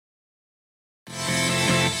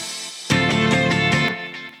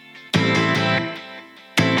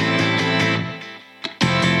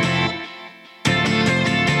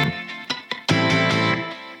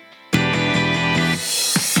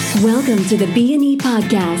Welcome to the B&E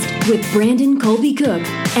Podcast with Brandon Colby Cook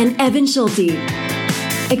and Evan Schulte.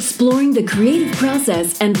 Exploring the creative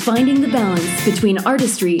process and finding the balance between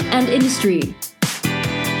artistry and industry.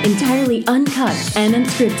 Entirely uncut and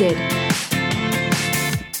unscripted.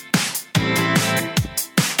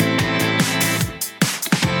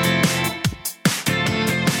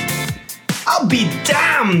 I'll be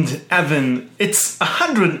damned, Evan. It's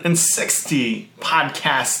 160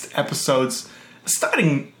 podcast episodes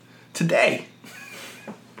starting today.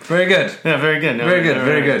 Very good. Yeah, very good. No, very good.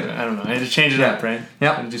 Very good. I don't know. I had to change it up, right?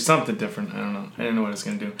 Yeah. I had to do something different. I don't know. I didn't know what I was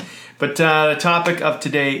going to do. But the topic of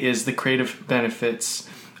today is the creative benefits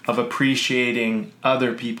of appreciating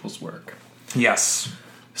other people's work. Yes.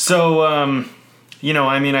 So,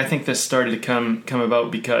 I think this started to come about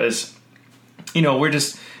because,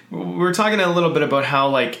 we're talking a little bit about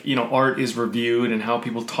how, art is reviewed and how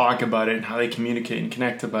people talk about it and how they communicate and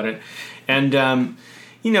connect about it. And,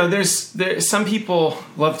 there's some people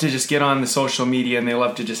love to just get on the social media and they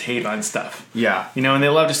love to just hate on stuff. Yeah. And they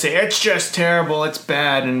love to say, it's just terrible, it's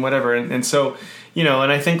bad, and whatever. And so,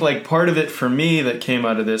 and I think, part of it for me that came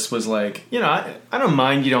out of this was, I don't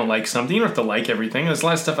mind you don't like something. You don't have to like everything. There's a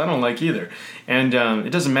lot of stuff I don't like either. And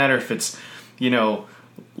it doesn't matter if it's,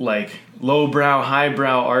 lowbrow,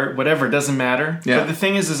 highbrow art, whatever, it doesn't matter. Yeah. But the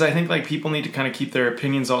thing is I think people need to kind of keep their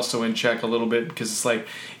opinions also in check a little bit, because it's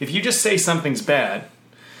if you just say something's bad,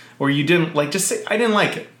 or you didn't just say, I didn't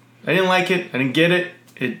like it. I didn't like it. I didn't get it.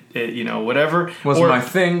 It whatever. Wasn't my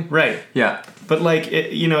thing. Right. Yeah. But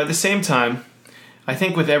at the same time, I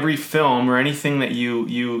think with every film or anything that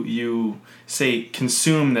you say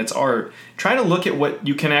consume that's art, try to look at what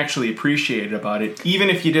you can actually appreciate about it, even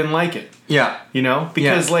if you didn't like it. Yeah.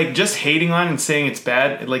 Because just hating on and saying it's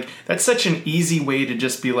bad, that's such an easy way to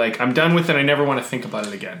just be I'm done with it. I never want to think about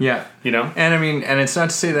it again. Yeah. And it's not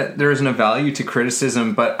to say that there isn't a value to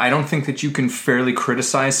criticism, but I don't think that you can fairly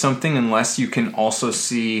criticize something unless you can also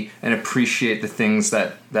see and appreciate the things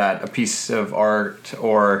that a piece of art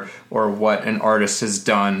or what an artist has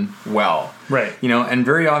done well. Right. And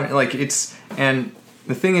very often, and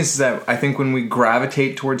the thing is that I think when we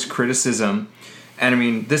gravitate towards criticism,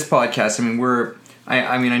 and this podcast,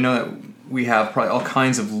 I know that we have probably all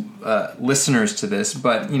kinds of listeners to this,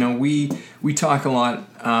 but we talk a lot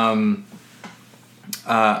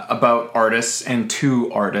about artists and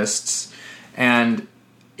to artists, and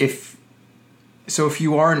if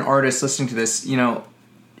you are an artist listening to this,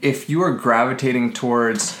 if you are gravitating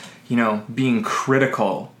towards being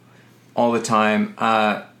critical all the time,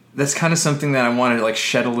 that's kind of something that I want to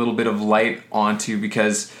shed a little bit of light onto,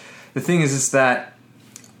 because the thing is that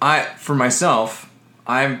for myself,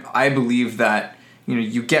 I believe that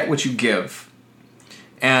you get what you give,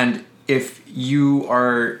 and if you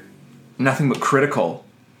are nothing but critical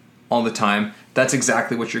all the time, that's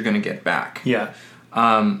exactly what you're going to get back. Yeah.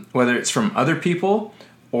 Whether it's from other people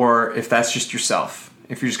or if that's just yourself,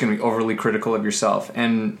 if you're just going to be overly critical of yourself,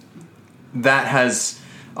 and that has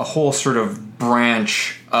a whole sort of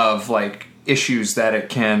branch of issues that it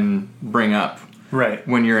can bring up. Right.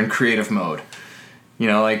 When you're in creative mode.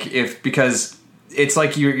 Because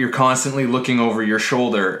it's you're constantly looking over your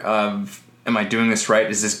shoulder of, am I doing this right?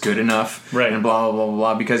 Is this good enough? Right. And blah, blah, blah,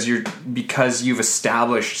 blah, because you've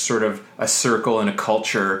established sort of a circle and a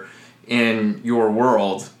culture in your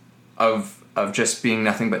world of just being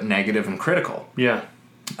nothing but negative and critical. Yeah.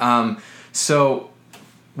 So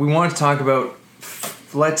we want to talk about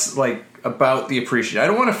about the appreciation. I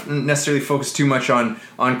don't want to necessarily focus too much on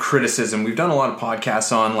criticism. We've done a lot of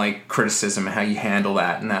podcasts on criticism and how you handle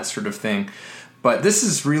that and that sort of thing. But this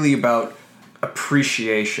is really about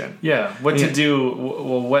appreciation. Yeah. What to do?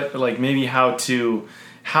 Well, what maybe how to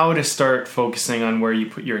start focusing on where you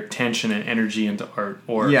put your attention and energy into art,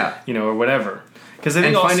 or or whatever. Because I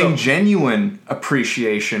think finding genuine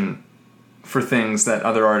appreciation for things that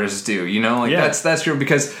other artists do. That's true,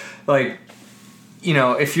 because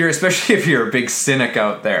especially if you're a big cynic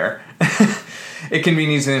out there, it can be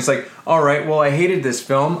easy. It's all right, well, I hated this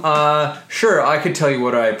film. Sure, I could tell you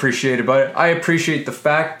what I appreciate about it. I appreciate the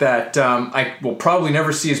fact that I will probably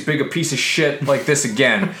never see as big a piece of shit like this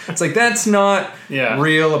again. It's that's not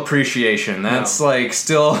real appreciation. That's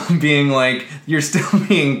still being you're still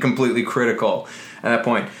being completely critical at that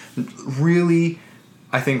point. Really,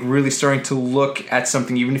 I think really starting to look at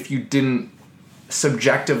something, even if you didn't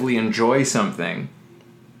subjectively enjoy something,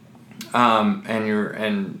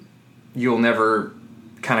 and you'll never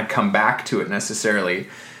kind of come back to it necessarily,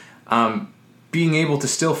 being able to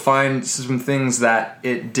still find some things that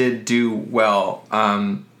it did do well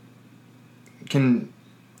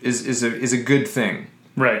is a good thing.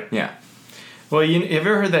 Right. Yeah. Well, have you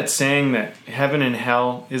ever heard that saying that heaven and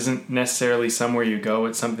hell isn't necessarily somewhere you go,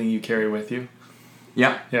 it's something you carry with you?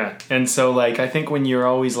 Yeah. Yeah. And so, like, I think when you're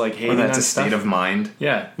always, like, hating that's on a stuff... state of mind.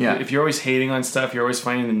 Yeah. Yeah. If you're always hating on stuff, you're always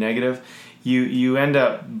finding the negative, you end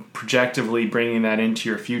up projectively bringing that into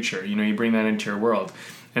your future. You know, you bring that into your world.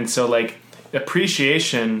 And so, like,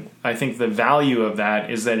 appreciation, I think the value of that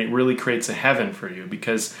is that it really creates a heaven for you,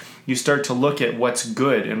 because you start to look at what's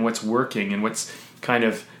good and what's working and what's kind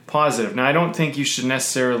of positive. Now, I don't think you should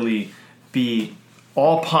necessarily be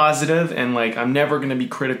all positive and like, I'm never going to be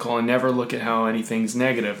critical and never look at how anything's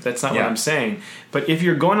negative. That's not what I'm saying. But if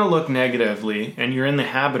you're going to look negatively and you're in the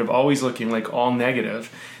habit of always looking like all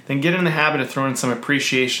negative, then get in the habit of throwing some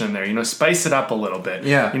appreciation in there. You know, spice it up a little bit.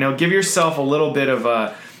 Yeah. You know, give yourself a little bit of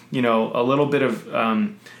I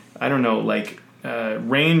don't know, like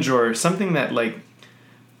range or something that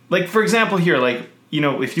like for example here, like, you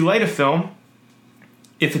know, if you light a film,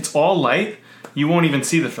 if it's all light, you won't even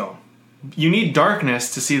see the film. You need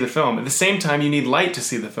darkness to see the film. At the same time, you need light to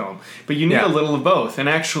see the film. But you need a little of both. And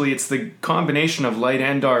actually, it's the combination of light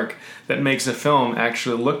and dark that makes a film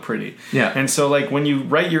actually look pretty. Yeah. And so, like, when you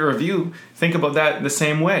write your review, think about that the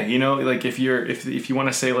same way. You know, like if you want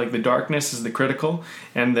to say like the darkness is the critical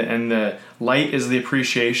and the light is the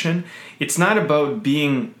appreciation, it's not about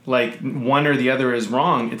being like one or the other is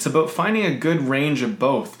wrong. It's about finding a good range of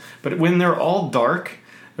both. But when they're all dark,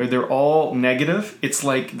 or they're all negative, it's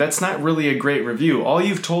like, that's not really a great review. All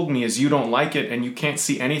you've told me is you don't like it and you can't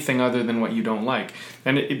see anything other than what you don't like.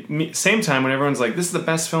 And same time, when everyone's like, this is the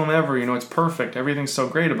best film ever, you know, it's perfect, everything's so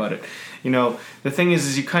great about it. You know, the thing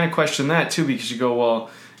is you kind of question that too, because you go, well,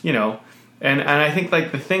 you know, and I think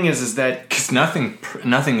like the thing is that because nothing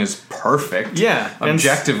is perfect. Yeah,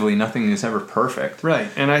 objectively, nothing is ever perfect. Right,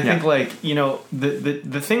 and I think like, you know,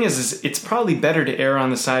 the thing is it's probably better to err on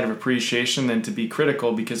the side of appreciation than to be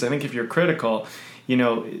critical, because I think if you're critical, you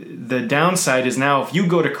know, the downside is now if you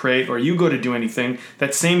go to create or you go to do anything,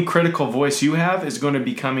 that same critical voice you have is going to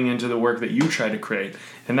be coming into the work that you try to create,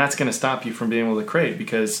 and that's going to stop you from being able to create,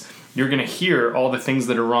 because you're going to hear all the things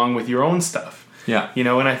that are wrong with your own stuff. Yeah. You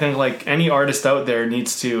know, and I think like any artist out there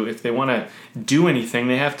needs to, if they want to do anything,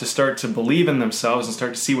 they have to start to believe in themselves and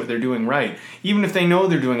start to see what they're doing right, even if they know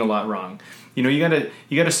they're doing a lot wrong. You know, you gotta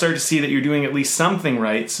start to see that you're doing at least something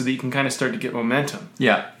right, so that you can kind of start to get momentum.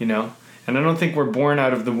 Yeah. You know, and I don't think we're born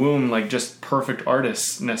out of the womb like just perfect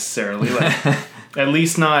artists necessarily. Like, at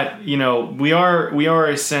least not. You know, we are.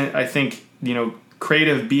 I think, you know,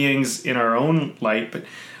 creative beings in our own light, but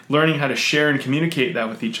learning how to share and communicate that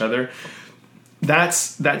with each other. That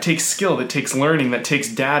takes skill, that takes learning, that takes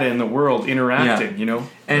data in the world interacting, you know?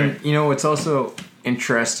 And, right. You know, what's also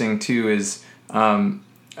interesting, too, is a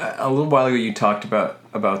little while ago you talked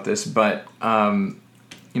about this, but,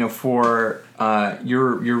 you know, for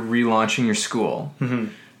you're relaunching your school, mm-hmm.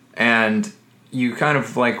 and you kind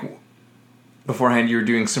of, like, beforehand you were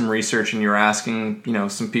doing some research and you were asking, you know,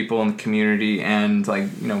 some people in the community and, like,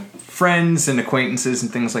 you know, friends and acquaintances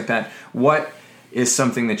and things like that, what is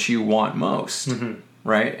something that you want most, mm-hmm.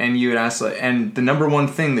 right? And you would ask, and the number one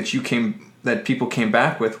thing that people came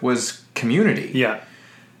back with was community. Yeah.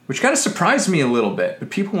 Which kind of surprised me a little bit, but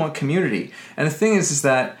people want community. And the thing is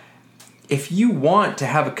that if you want to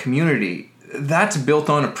have a community, that's built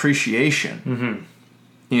on appreciation.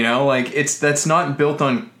 Mm-hmm. You know, like that's not built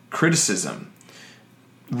on criticism.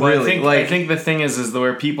 Well, Really, I think the thing is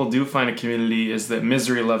where people do find a community is that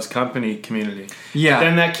misery loves company community. Yeah. But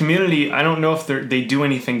then that community, I don't know if they do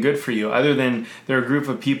anything good for you other than they're a group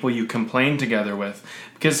of people you complain together with.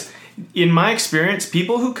 Because in my experience,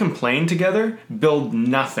 people who complain together build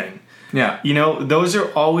nothing. Yeah. You know, those are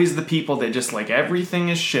always the people that just like everything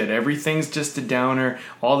is shit. Everything's just a downer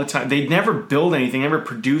all the time. They never build anything, never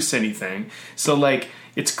produce anything. So like,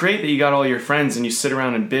 it's great that you got all your friends and you sit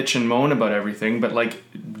around and bitch and moan about everything, but like,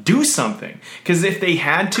 do something. Because if they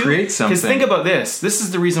had to, create something. Because think about this. This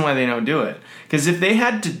is the reason why they don't do it. Because if they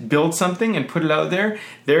had to build something and put it out there,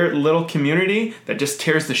 their little community that just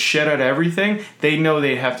tears the shit out of everything, they know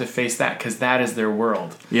they'd have to face that because that is their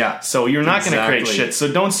world. Yeah. So you're not going to create Exactly. shit.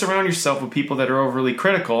 So don't surround yourself with people that are overly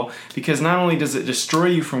critical, because not only does it destroy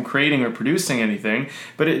you from creating or producing anything,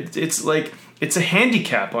 but it's like, it's a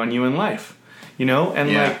handicap on you in life. You know, and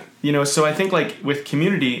Yeah. like, you know, so I think like with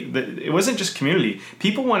community, it wasn't just community.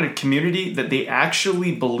 People wanted community that they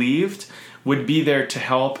actually believed would be there to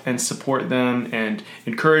help and support them and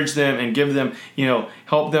encourage them and give them, you know,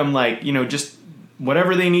 help them like, you know, just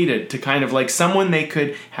whatever they needed to kind of like someone they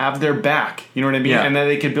could have their back, you know what I mean? Yeah. And that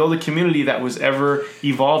they could build a community that was ever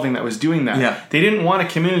evolving, that was doing that. Yeah. They didn't want a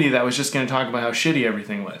community that was just going to talk about how shitty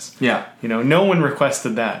everything was. Yeah. You know, no one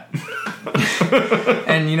requested that.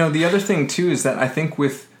 And, you know, the other thing, too, is that I think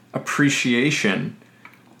with appreciation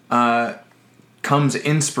comes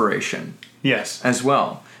inspiration. Yes. As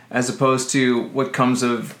well, as opposed to what comes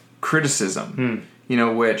of criticism, you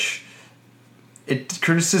know, which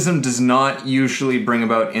criticism does not usually bring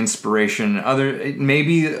about inspiration.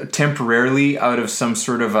 Maybe temporarily out of some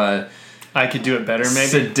sort of a I could do it better, maybe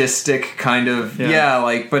sadistic kind of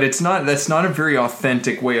but it's not. That's not a very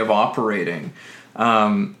authentic way of operating,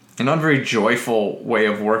 and not a very joyful way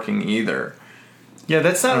of working either. Yeah,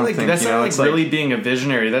 that's not like really like, being a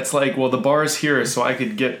visionary. That's like, well, the bar's here, so I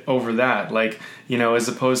could get over that. Like, you know, as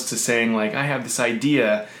opposed to saying like, I have this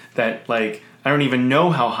idea that like I don't even know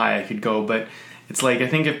how high I could go, but it's like I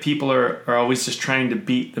think if people are always just trying to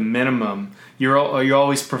beat the minimum, you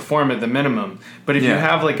always perform at the minimum. But if you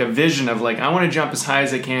have like a vision of like, I want to jump as high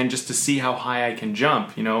as I can just to see how high I can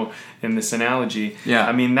jump, you know, in this analogy. Yeah.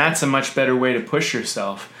 I mean, that's a much better way to push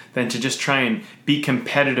yourself than to just try and be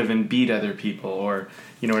competitive and beat other people, or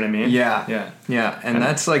you know what I mean? Yeah. And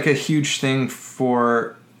that's like a huge thing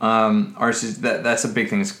for ours. That's a big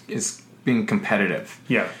thing is being competitive.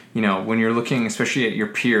 Yeah. You know, when you're looking, especially at your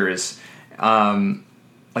peers,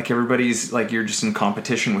 like everybody's like you're just in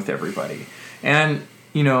competition with everybody, and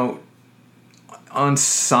you know, on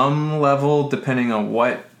some level, depending on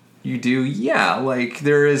what you do, like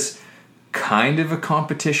there is kind of a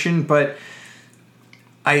competition, but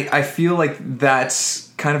I feel like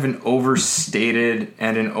that's kind of an overstated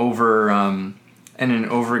and an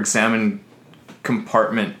over-examined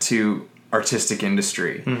compartment to artistic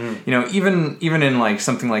industry. Mm-hmm. You know, even in like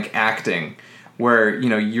something like acting, where you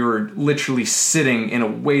know you're literally sitting in a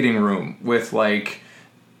waiting room with like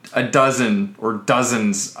a dozen or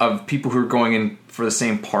dozens of people who are going in for the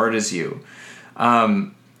same part as you,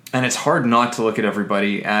 and it's hard not to look at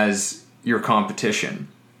everybody as your competition.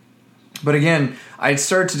 But again, I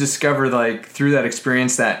started to discover, like, through that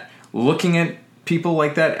experience that looking at people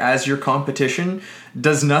like that as your competition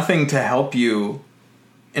does nothing to help you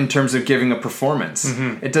in terms of giving a performance.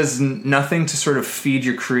 Mm-hmm. It does nothing to sort of feed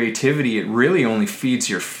your creativity. It really only feeds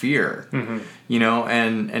your fear, you know?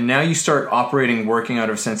 And now you start working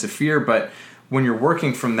out of a sense of fear, but when you're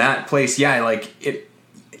working from that place, I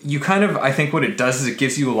think what it does is it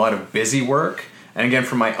gives you a lot of busy work. And again,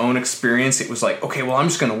 from my own experience, it was like, okay, well, I'm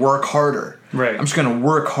just going to work harder. Right. I'm just going to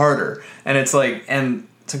work harder. And it's like,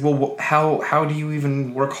 well, how do you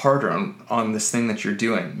even work harder on this thing that you're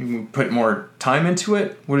doing? You put more time into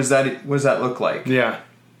it? What does that look like? Yeah.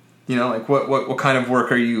 You know, like what kind of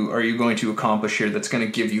work are you going to accomplish here that's going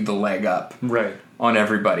to give you the leg up on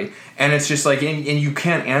everybody? And it's just like, and you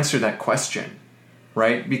can't answer that question,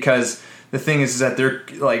 right? Because the thing is that they're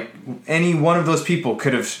like, any one of those people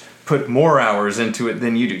could have put more hours into it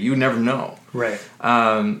than you do. You never know. Right.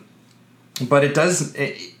 But it does,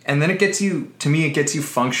 and then it gets you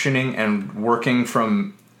functioning and working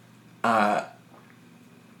from a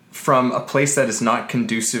place that is not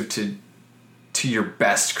conducive to your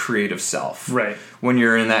best creative self. Right. When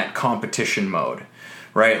you're in that competition mode,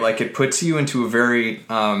 right? Like it puts you into a very,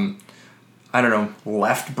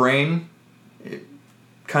 left brain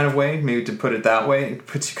kind of way, maybe to put it that way. It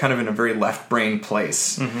puts you kind of in a very left brain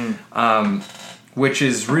place, which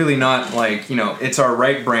is really not like, you know, it's our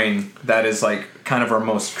right brain that is like kind of our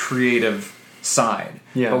most creative side.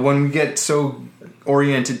 Yeah. But when we get so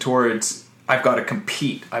oriented towards, I've got to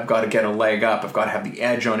compete, I've got to get a leg up, I've got to have the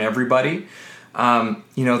edge on everybody,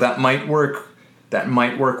 you know, that might work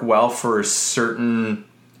well for certain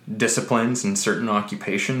disciplines and certain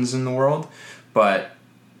occupations in the world, but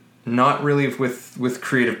not really with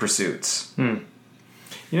creative pursuits.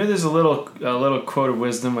 You know, there's a little quote of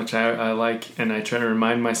wisdom which I like, and I try to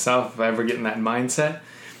remind myself if I ever get in that mindset,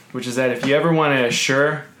 which is that if you ever want to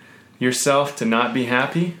assure yourself to not be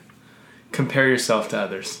happy, compare yourself to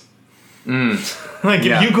others. Like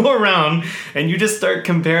if you go around and you just start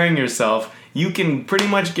comparing yourself, you can pretty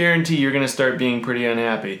much guarantee you're going to start being pretty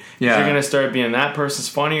unhappy. Yeah. You're going to start being, that person's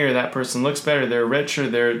funnier, that person looks better, they're richer,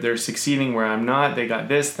 they're succeeding where I'm not, they got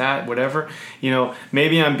this, that, whatever. You know,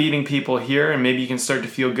 maybe I'm beating people here, and maybe you can start to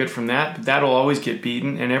feel good from that, but that'll always get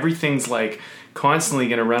beaten, and everything's like constantly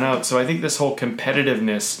going to run out. So I think this whole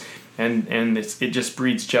competitiveness and it just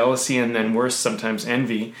breeds jealousy, and then worse, sometimes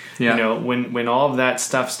envy. Yeah. You know, when all of that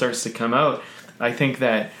stuff starts to come out, I think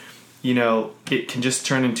that, you know, it can just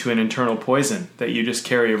turn into an internal poison that you just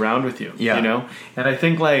carry around with you. Yeah. You know? And I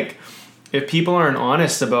think, like, if people aren't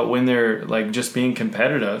honest about when they're, like, just being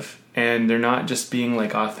competitive and they're not just being,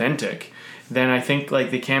 like, authentic, then I think, like,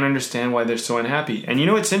 they can't understand why they're so unhappy. And you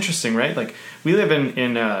know what's interesting, right? Like, we live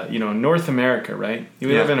in North America, right? We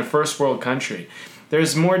live in a first world country.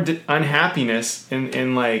 There's more unhappiness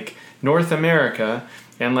in, like, North America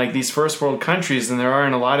and like these first world countries than there are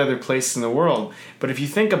in a lot of other places in the world. But if you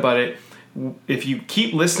think about it, if you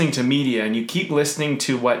keep listening to media and you keep listening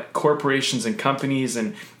to what corporations and companies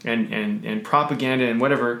and propaganda and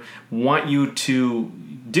whatever want you to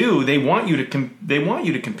do, they want you to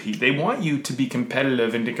compete. They want you to be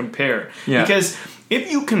competitive and to compare. Yeah. Because if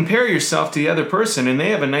you compare yourself to the other person and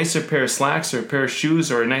they have a nicer pair of slacks or a pair of shoes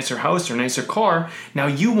or a nicer house or a nicer car, now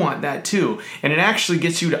you want that too. And it actually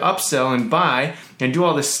gets you to upsell and buy and do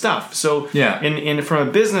all this stuff. So in from a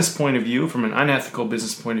business point of view, from an unethical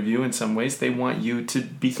business point of view, in some ways, they want you to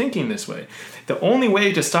be thinking this way. The only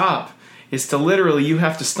way to stop is to literally, you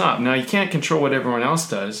have to stop. Now, you can't control what everyone else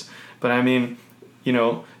does, but I mean, you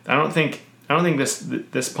know, I don't think this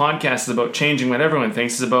podcast is about changing what everyone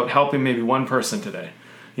thinks. It's about helping maybe one person today.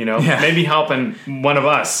 You know, maybe helping one of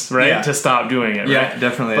us, right, to stop doing it. Yeah, right?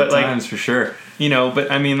 definitely. But at times, for sure. You know,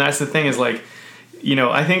 but I mean, that's the thing is like, you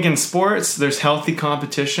know, I think in sports there's healthy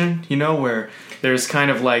competition. You know, where there's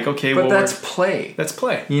kind of like, okay, but well, that's play. That's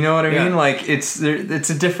play. You know what I mean? Like it's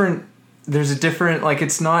a different. There's a different, like,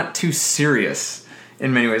 it's not too serious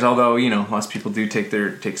in many ways. Although, you know, lots of people do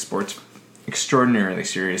take sports extraordinarily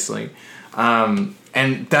seriously.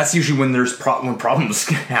 And that's usually when there's when problems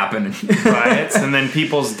happen, riots, and then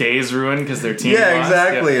people's days ruined because their team lost.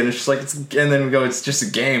 Exactly. And it's just like, and then we go, it's just a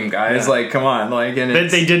game, guys. Like, come on, like, and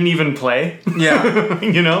they didn't even play.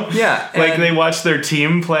 You know, like they watch their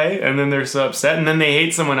team play, and then they're so upset, and then they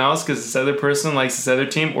hate someone else because this other person likes this other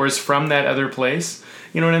team or is from that other place.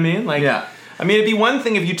 You know what I mean? Like, I mean, it'd be one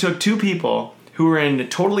thing if you took two people who were in a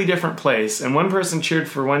totally different place, and one person cheered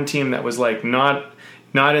for one team that was like not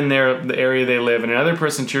in the area they live, and another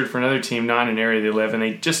person cheered for another team not in an area they live, and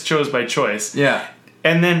they just chose by choice. Yeah.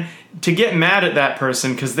 And then to get mad at that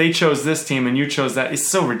person because they chose this team and you chose that is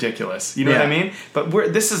so ridiculous. You know what I mean? But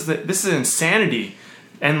this is insanity,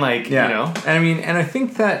 and like you know. And I mean, and I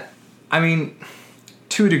think that, I mean,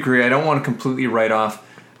 to a degree, I don't want to completely write off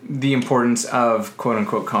the importance of quote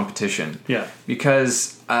unquote competition. Yeah.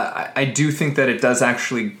 Because I do think that it does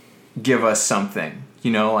actually give us something.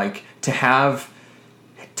 You know, like to have.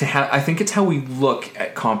 I think it's how we look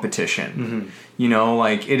at competition. Mm-hmm. You know,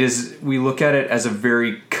 like we look at it as a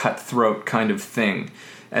very cutthroat kind of thing,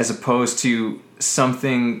 as opposed to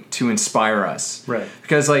something to inspire us. Right.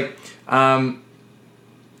 Because like, you know,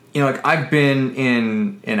 like I've been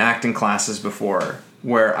in acting classes before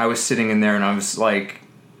where I was sitting in there and I was like,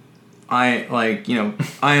 you know,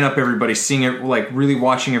 eyeing up everybody, seeing it, like really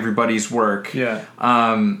watching everybody's work. Yeah.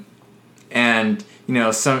 And you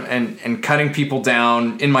know, and cutting people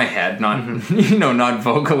down in my head, not you know, not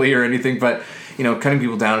vocally or anything, but you know, cutting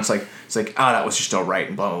people down. It's like that was just all right,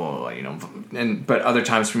 and blah blah blah, blah, you know. And but other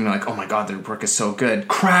times for me, like, oh my god, their work is so good.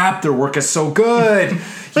 Crap, their work is so good.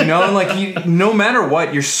 You know, and like no matter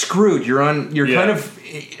what, you're screwed. You're kind of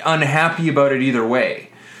unhappy about it either way.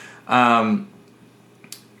 And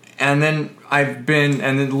then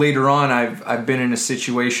later on, I've been in a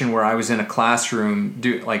situation where I was in a classroom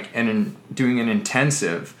doing an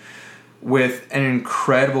intensive with an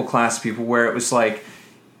incredible class of people where it was like,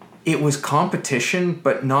 it was competition,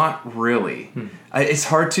 but not really. It's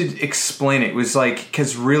hard to explain it. It was like,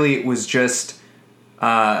 because really it was just,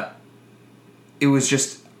 I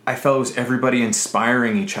felt it was everybody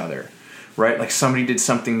inspiring each other. Right, like somebody did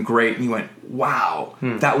something great, and you went, "Wow,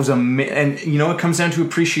 that was amazing!" And you know, it comes down to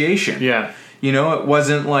appreciation. Yeah, you know, it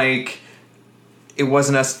wasn't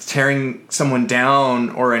us tearing someone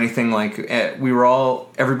down or anything. Like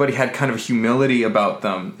everybody had kind of humility about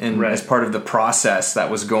them, and as part of the process that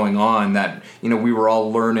was going on, that you know, we were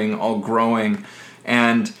all learning, all growing,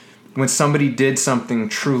 and when somebody did something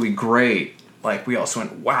truly great, like we also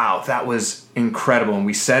went, "Wow, that was incredible," and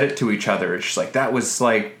we said it to each other. It's just like that was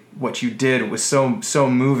like. What you did was so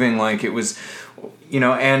moving, like it was, you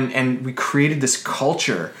know, and we created this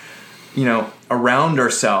culture, you know, around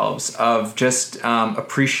ourselves of just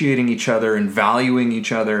appreciating each other and valuing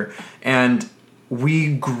each other, and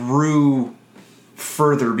we grew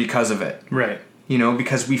further because of it. Right. You know,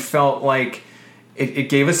 because we felt like it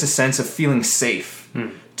gave us a sense of feeling safe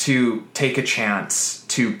to take a chance,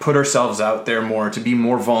 to put ourselves out there more, to be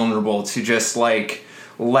more vulnerable, to just like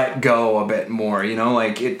let go a bit more, you know,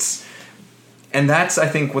 like and that's, I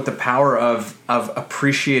think, what the power of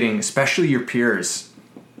appreciating, especially your peers,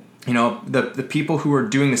 you know, the people who are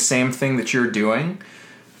doing the same thing that you're doing,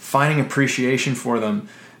 finding appreciation for them,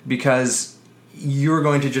 because you're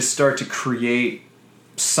going to just start to create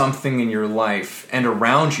something in your life and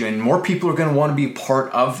around you, and more people are going to want to be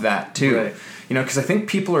part of that too. Right. You know, because I think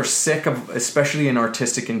people are sick of, especially in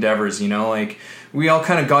artistic endeavors, you know, like we all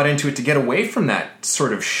kind of got into it to get away from that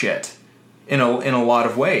sort of shit. in a lot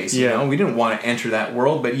of ways. You Yeah. know, we didn't want to enter that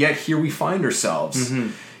world, but yet here we find ourselves.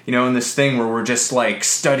 You know, in this thing where we're just like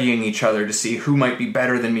studying each other to see who might be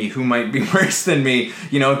better than me, who might be worse than me.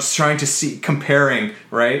 You know, just trying to see, comparing,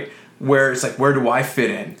 right? Where it's like, where do I fit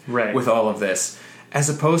in with all of this? As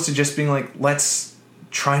opposed to just being like, let's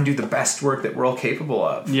try and do the best work that we're all capable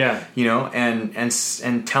of. Yeah. You know,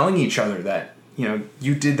 and telling each other that, you know,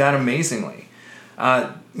 you did that amazingly.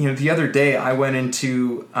 You know, the other day I went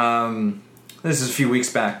into, this is a few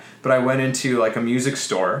weeks back, but I went into like a music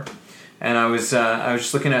store, and I was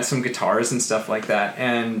just looking at some guitars and stuff like that,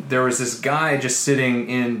 and there was this guy just sitting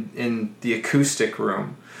in the acoustic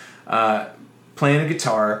room, playing a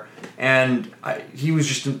guitar, and he was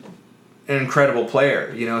just an incredible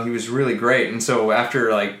player. You know, he was really great. And so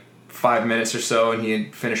after like 5 minutes or so, and he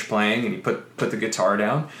had finished playing, and he put the guitar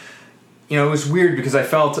down, you know, it was weird because I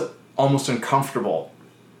felt almost uncomfortable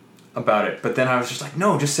about it. But then I was just like,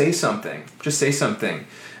 no, just say something. Just say something.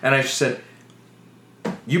 And I just said,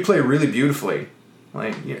 you play really beautifully.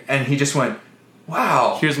 Like, and he just went,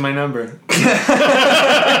 wow. Here's my number.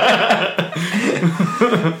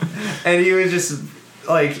 And he was just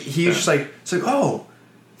like, just like, it's like, oh,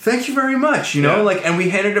 thank you very much, you know? Yeah. Like, and we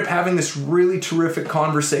ended up having this really terrific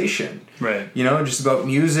conversation. Right. You know, just about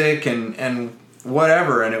music and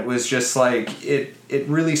whatever. And it was just like, it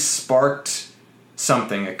really sparked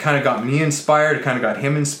something. It kind of got me inspired. It kind of got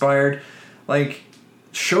him inspired. Like,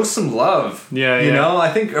 show some love. Yeah, you yeah. know,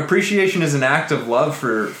 I think appreciation is an act of love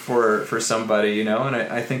for somebody, you know, and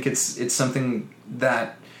I think it's something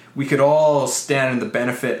that we could all stand in the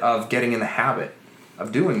benefit of getting in the habit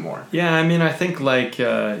of doing more. Yeah, I mean, I think like,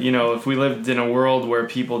 you know, if we lived in a world where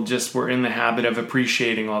people just were in the habit of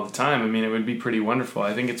appreciating all the time, I mean, it would be pretty wonderful.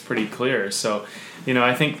 I think it's pretty clear. So, you know,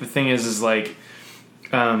 I think the thing is like,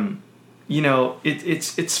 you know,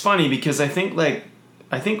 it's funny because I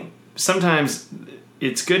think sometimes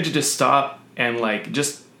it's good to just stop and like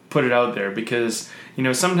just put it out there, because, you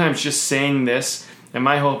know, sometimes just saying this, and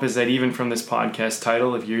my hope is that even from this podcast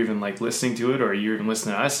title, if you're even like listening to it or you're even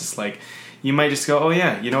listening to us, it's like, you might just go, oh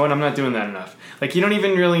yeah, you know what, I'm not doing that enough. Like, you don't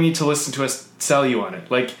even really need to listen to us sell you on it.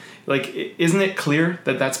 Like, isn't it clear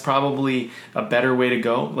that that's probably a better way to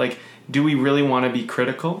go? Like, do we really want to be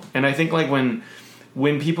critical? And I think like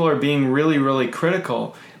when people are being really, really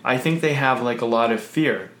critical, I think they have like a lot of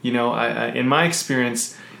fear. You know, in my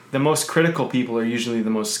experience, the most critical people are usually the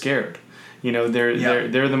most scared. You know,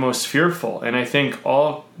 they're the most fearful. And I think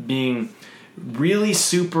all being really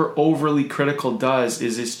super overly critical does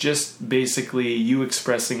is it's just basically you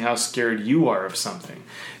expressing how scared you are of something.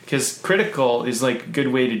 Because critical is like a good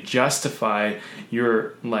way to justify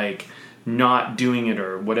your like not doing it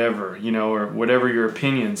or whatever, you know, or whatever your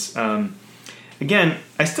opinions. Again,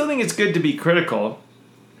 I still think it's good to be critical.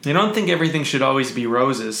 I don't think everything should always be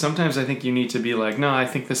roses. Sometimes I think you need to be like, no, I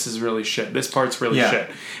think this is really shit. This part's really shit.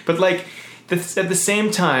 But like, at the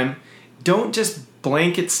same time, don't just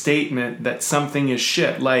blanket statement that something is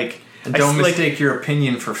shit. Like, and don't mistake your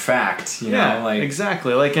opinion for fact. You know, like,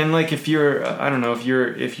 exactly. Like, and like if you're, I don't know,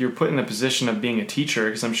 if you're put in the position of being a teacher,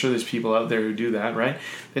 because I'm sure there's people out there who do that, right?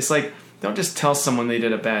 It's like, don't just tell someone they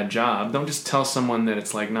did a bad job. Don't just tell someone that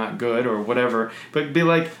it's like not good or whatever. But be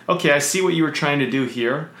like, okay, I see what you were trying to do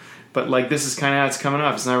here, but like this is kind of how it's coming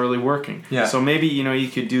off. It's not really working. Yeah. So maybe, you know, you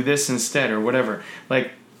could do this instead or whatever.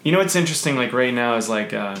 Like, you know what's interesting like right now is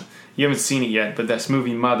like you haven't seen it yet, but this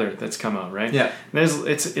movie Mother that's come out, right? Yeah.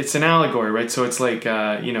 It's an allegory, right? So it's like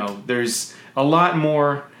you know, there's a lot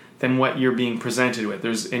more than what you're being presented with.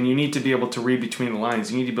 And you need to be able to read between the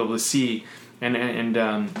lines. You need to be able to see, and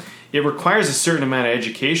it requires a certain amount of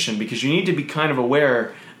education because you need to be kind of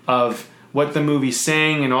aware of what the movie's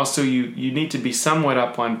saying, and also you need to be somewhat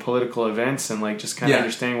up on political events and like just kind of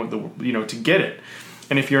understanding what the, you know, to get it.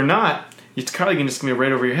 And if you're not, it's probably just gonna be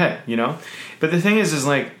right over your head, you know. But the thing is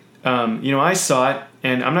like, you know, I saw it,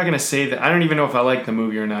 and I'm not gonna say that I don't even know if I like the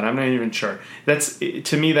movie or not. I'm not even sure.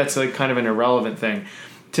 To me, that's like kind of an irrelevant thing.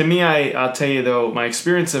 To me, I'll tell you though, my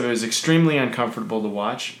experience of it was extremely uncomfortable to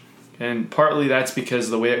watch. And partly that's because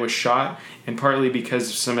of the way it was shot, and partly because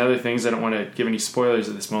of some other things. I don't want to give any spoilers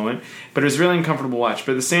at this moment, but it was really uncomfortable to watch.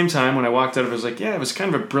 But at the same time, when I walked out of it, I was like, yeah, it was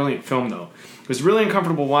kind of a brilliant film, though. It was really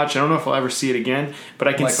uncomfortable to watch. I don't know if I'll ever see it again, but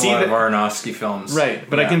I can see a lot of Aronofsky films. Right,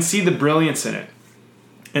 but I can see the brilliance in it.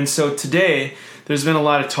 And so today, there's been a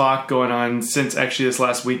lot of talk going on since actually this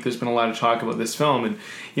last week. There's been a lot of talk about this film, and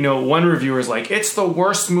you know, one reviewer is like, "It's the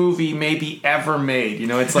worst movie maybe ever made." You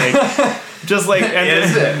know, it's like, just like,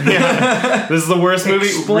 is it? Yeah, this is the worst movie.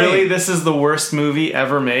 Explain. Really, this is the worst movie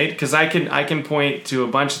ever made, because I can point to a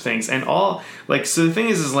bunch of things, and all like. So the thing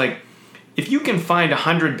is like, if you can find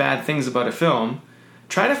 100 bad things about a film,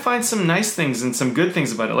 try to find some nice things and some good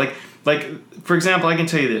things about it. Like for example, I can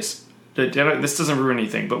tell you this. This doesn't ruin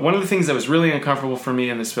anything, but one of the things that was really uncomfortable for me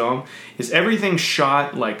in this film is everything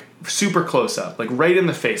shot like super close up, like right in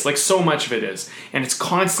the face, like so much of it is, and it's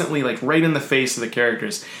constantly like right in the face of the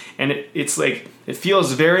characters, and it's like it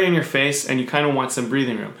feels very in your face, and you kind of want some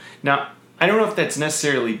breathing room. Now, I don't know if that's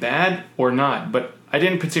necessarily bad or not, but I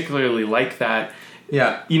didn't particularly like that.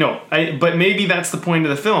 Yeah. But maybe that's the point of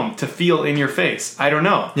the film, to feel in your face. I don't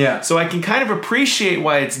know. Yeah. So I can kind of appreciate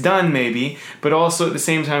why it's done, maybe, but also at the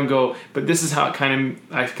same time go, but this is how I kind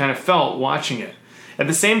of felt watching it. At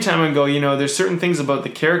the same time, I go, there's certain things about the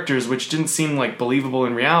characters which didn't seem like believable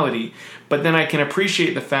in reality, but then I can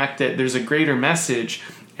appreciate the fact that there's a greater message,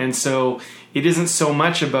 and so it isn't so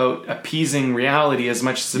much about appeasing reality as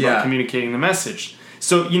much as about communicating the message.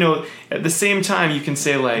 So, at the same time, you can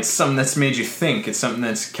say, like... It's something that's made you think. It's something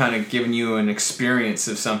that's kind of given you an experience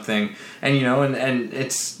of something. And, and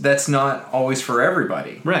that's not always for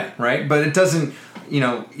everybody. Right. Right? But it doesn't,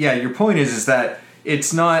 your point is that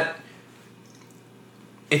it's not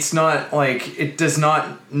like, it does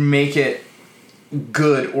not make it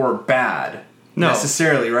good or bad. No.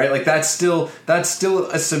 Necessarily, right? Like that's still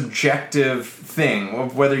a subjective thing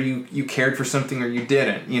of whether you cared for something or you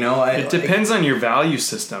didn't. It depends on your value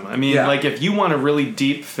system. I mean, like if you want a really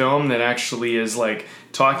deep film that actually is like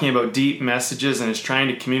talking about deep messages and is trying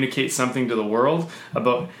to communicate something to the world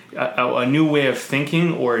about a new way of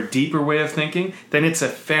thinking or a deeper way of thinking, then it's a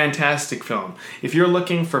fantastic film. If you're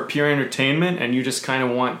looking for pure entertainment and you just kind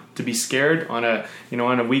of want to be scared on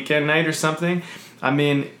a weekend night or something, I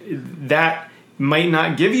mean, that might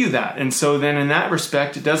not give you that, and so then in that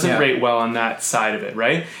respect it doesn't rate well on that side of it,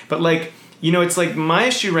 right? But like it's like my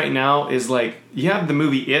issue right now is like you have the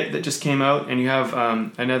movie It that just came out, and you have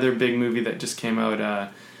another big movie that just came out.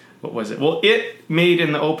 What was it? Well, It made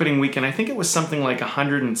in the opening weekend, I think it was something like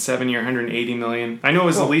 170 or 180 million. I know it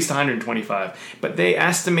was at least 125, but they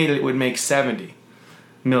estimated it would make 70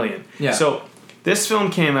 million. Yeah. So this film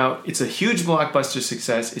came out. It's a huge blockbuster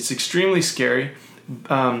success. It's extremely scary.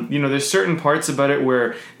 There's certain parts about it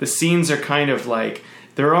where the scenes are kind of like,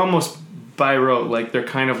 they're almost by rote, like they're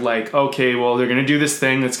kind of like, okay, well, they're going to do this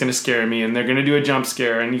thing that's going to scare me, and they're going to do a jump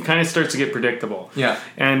scare, and you kind of start to get predictable. Yeah.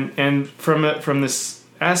 And from this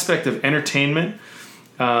aspect of entertainment,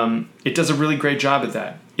 it does a really great job at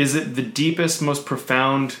that. Is it the deepest, most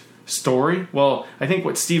profound story? Well, I think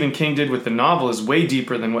what Stephen King did with the novel is way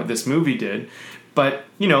deeper than what this movie did, but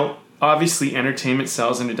obviously entertainment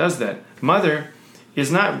sells, and it does that. Mother is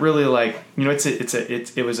not really like,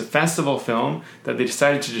 it was a festival film that they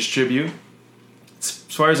decided to distribute.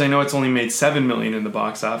 As far as I know, it's only made $7 million in the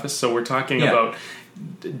box office, so we're talking about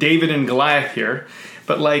David and Goliath here.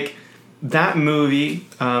 But like that movie,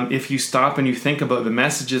 if you stop and you think about the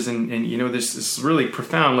messages and this is really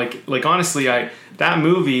profound. Like honestly, that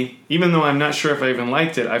movie, even though I'm not sure if I even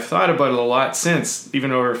liked it, I've thought about it a lot since,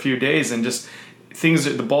 even over a few days, and just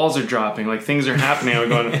the balls are dropping, like things are happening. I'm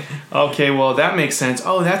going, okay, well that makes sense.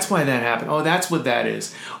 Oh, that's why that happened. Oh, that's what that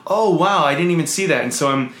is. Oh, wow, I didn't even see that.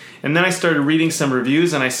 And then I started reading some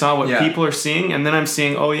reviews, and I saw what people are seeing, and then I'm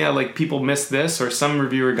seeing, oh yeah, like people missed this, or some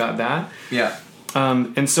reviewer got that. Yeah.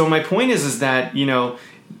 And so my point is that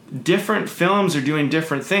different films are doing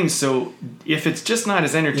different things. So if it's just not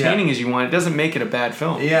as entertaining as you want, it doesn't make it a bad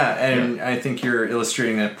film. Yeah, and I think you're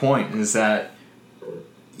illustrating that point, is that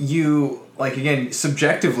you, like, again,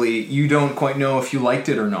 subjectively, you don't quite know if you liked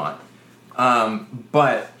it or not.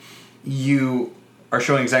 But you are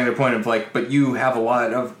showing exactly the point of, like, but you have a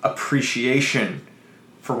lot of appreciation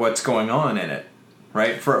for what's going on in it,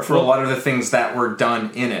 right? For a lot of the things that were done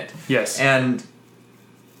in it. Yes. And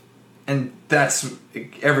that's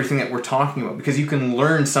everything that we're talking about, because you can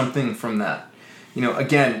learn something from that.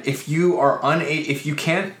 Again, if you're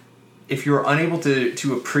unable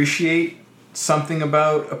to appreciate something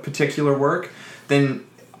about a particular work, then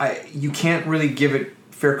you can't really give it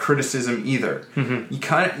fair criticism either.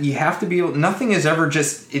 Mm-hmm. You have to be able. Nothing is ever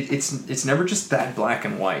just. It's never just that black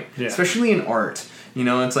and white. Yeah. Especially in art,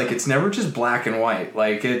 it's like it's never just black and white.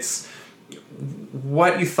 Like it's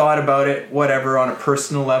what you thought about it, whatever, on a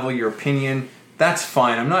personal level, your opinion. That's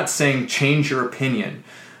fine. I'm not saying change your opinion.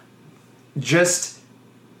 Just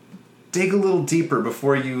dig a little deeper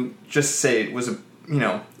before you just say it was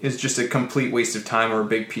is just a complete waste of time or a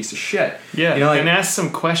big piece of shit. Yeah, and ask some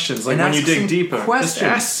questions. Like when you dig deeper, just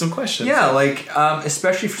ask some questions. Yeah, like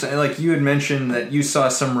especially for, like, you had mentioned that you saw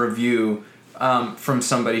some review from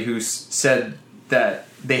somebody who said that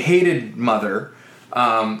they hated Mother,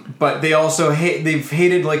 but they also they've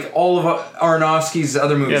hated like all of Aronofsky's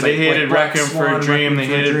other movies. Yeah, they hated Requiem for a Dream. They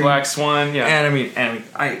hated Black Swan. Yeah, and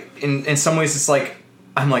I mean, in some ways it's like,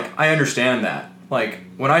 I'm like, I understand that. Like,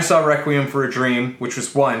 when I saw Requiem for a Dream, which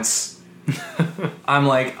was once, I'm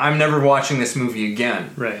like, I'm never watching this movie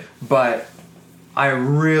again. Right. But I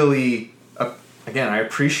really, again, I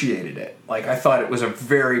appreciated it. Like, I thought it was a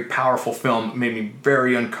very powerful film. It made me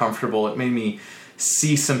very uncomfortable. It made me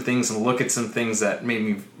see some things and look at some things that made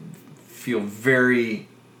me feel very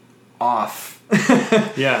off.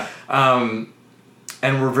 Yeah.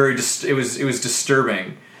 And were very it was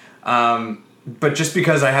disturbing. But just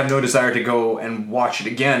because I have no desire to go and watch it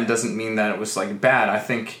again doesn't mean that it was like bad. I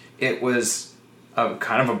think it was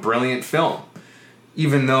kind of a brilliant film,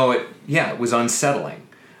 even though it was unsettling.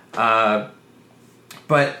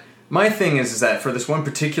 But my thing is that for this one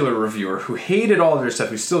particular reviewer who hated all of their stuff,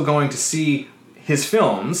 who's still going to see his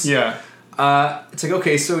films, it's like,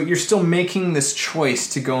 okay, so you're still making this choice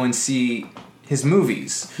to go and see his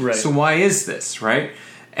movies. Right. So why is this, right?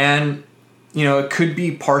 And, you know, it could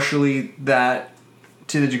be partially that,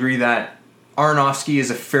 to the degree that Aronofsky is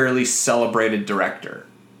a fairly celebrated director.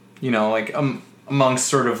 You know, like, amongst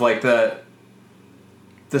sort of like the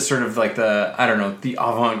I don't know, the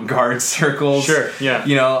avant-garde circles. Sure, yeah.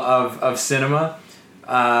 You know, of cinema.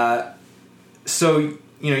 So,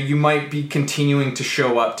 you know, you might be continuing to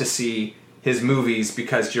show up to see his movies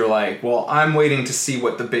because you're like, well, I'm waiting to see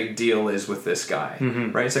what the big deal is with this guy.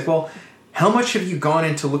 Mm-hmm. Right? It's like, well, how much have you gone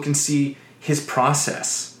in to look and see his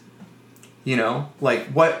process? You know?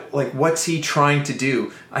 What's he trying to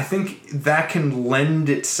do? I think that can lend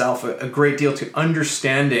itself a great deal to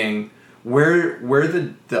understanding where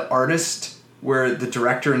the artist, where the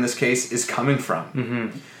director in this case, is coming from.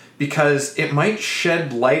 Mm-hmm. Because it might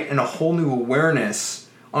shed light and a whole new awareness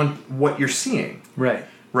on what you're seeing. Right.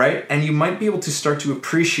 Right? And you might be able to start to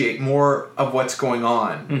appreciate more of what's going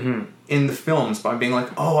on in the films by being like,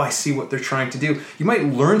 oh, I see what they're trying to do. You might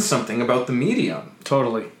learn something about the medium.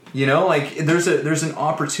 Totally. You know, like, there's an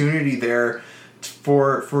opportunity there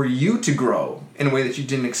for you to grow in a way that you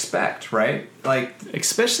didn't expect, right? Like,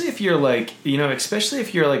 especially if you're like, you know,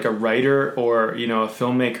 a writer or, you know, a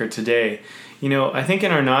filmmaker today. You know, I think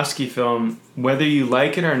in Aronofsky film, whether you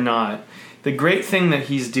like it or not, the great thing that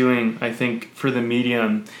he's doing, I think, for the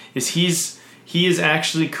medium is he is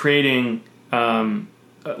actually creating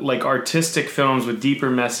like artistic films with deeper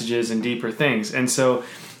messages and deeper things. And so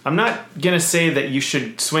I'm not going to say that you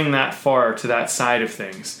should swing that far to that side of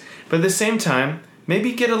things. But at the same time,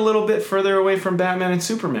 maybe get a little bit further away from Batman and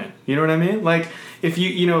Superman. You know what I mean? Like, if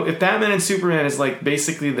if Batman and Superman is like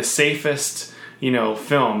basically the safest, you know,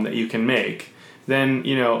 film that you can make, then,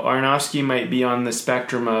 you know, Aronofsky might be on the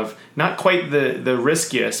spectrum of not quite the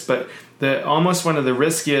riskiest, but the almost one of the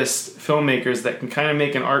riskiest filmmakers that can kind of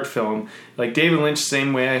make an art film. Like David Lynch,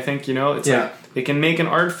 same way, I think, you know, it's like they can make an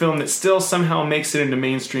art film that still somehow makes it into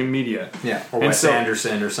mainstream media. Yeah, or Wes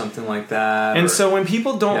Anderson or something like that. And so when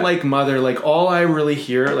people don't like Mother, like, all I really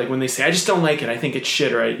hear, like, when they say, I just don't like it, I think it's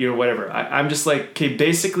shit, or, you know, whatever, I'm just like, okay,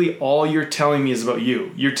 basically all you're telling me is about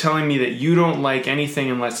you. You're telling me that you don't like anything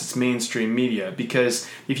unless it's mainstream media. Because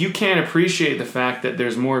if you can't appreciate the fact that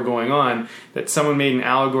there's more going on, that someone made an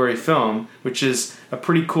allegory film, which is a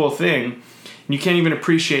pretty cool thing, and you can't even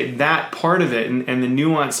appreciate that part of it and the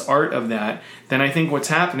nuanced art of that, then I think what's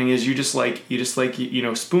happening is you just like you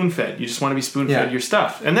know, spoon-fed. You just want to be spoon-fed your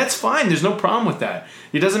stuff. And that's fine. There's no problem with that.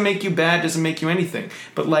 It doesn't make you bad, doesn't make you anything.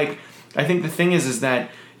 But, like, I think the thing is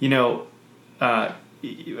that, you know, I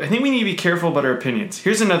think we need to be careful about our opinions.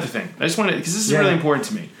 Here's another thing. I just want to, because this is really important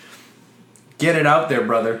to me. Get it out there,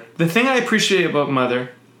 brother. The thing I appreciate about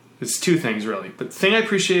Mother, it's two things really, but the thing I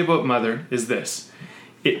appreciate about Mother is this.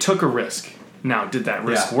 It took a risk. Now, did that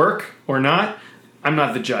risk work or not? I'm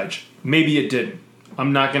not the judge. Maybe it didn't.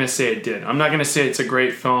 I'm not going to say it did. I'm not going to say it's a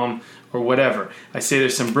great film or whatever. I say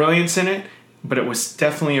there's some brilliance in it, but it was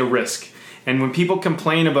definitely a risk. And when people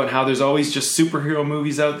complain about how there's always just superhero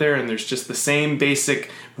movies out there and there's just the same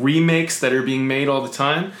basic remakes that are being made all the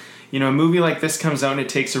time, you know, a movie like this comes out and it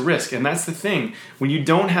takes a risk. And that's the thing. When you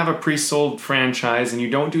don't have a pre-sold franchise and you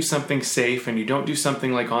don't do something safe and you don't do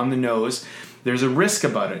something like on the nose, there's a risk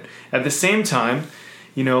about it. At the same time,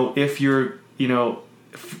 you know, if you're, you know,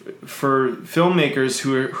 for filmmakers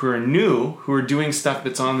who are new, who are doing stuff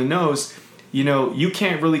that's on the nose, you know, you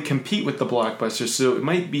can't really compete with the blockbusters, so it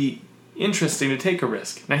might be interesting to take a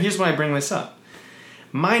risk. Now, here's why I bring this up.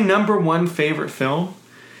 My number one favorite film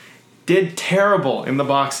did terrible in the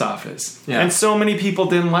box office. Yeah. And so many people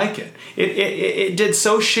didn't like it. It did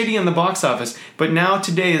so shitty in the box office, but now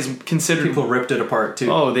today is considered... People ripped it apart,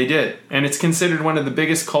 too. Oh, they did. And it's considered one of the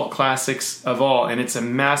biggest cult classics of all, and it's a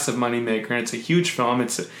massive moneymaker, and it's a huge film.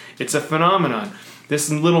 It's a phenomenon. This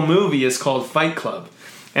little movie is called Fight Club.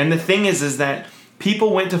 And the thing is that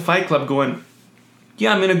people went to Fight Club going,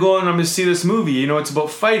 yeah, I'm going to go and I'm going to see this movie. You know, it's about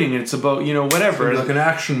fighting. It's about, you know, whatever. Like an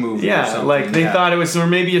action movie or something. Like they thought it was, or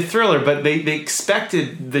maybe a thriller, but they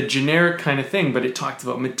expected the generic kind of thing, but it talked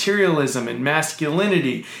about materialism and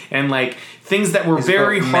masculinity and like things that were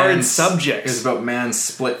very hard subjects. It was about man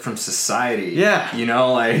split from society. Yeah. You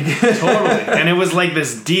know, like... Totally. And it was like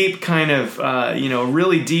this deep kind of, you know,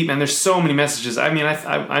 really deep, and there's so many messages. I mean,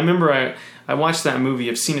 I remember I watched that movie.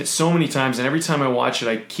 I've seen it so many times, and every time I watch it,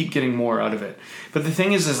 I keep getting more out of it. But the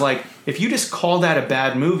thing is like, if you just call that a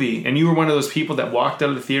bad movie, and you were one of those people that walked out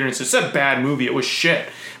of the theater and said, it's a bad movie, it was shit.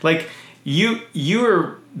 Like,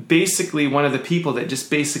 you're basically one of the people that just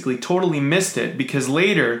basically totally missed it, because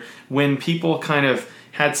later, when people kind of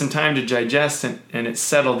had some time to digest and it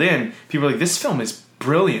settled in, people were like, this film is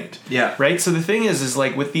brilliant. Yeah. Right? So the thing is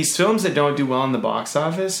like, with these films that don't do well in the box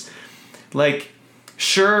office, like,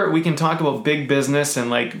 sure, we can talk about big business and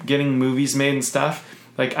like getting movies made and stuff.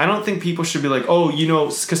 Like, I don't think people should be like, oh, you know,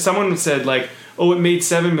 because someone said like, oh, it made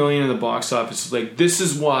 $7 million in the box office. Like, this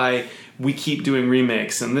is why we keep doing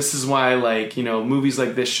remakes, and this is why, like, you know, movies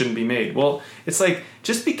like this shouldn't be made. Well, it's like,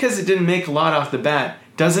 just because it didn't make a lot off the bat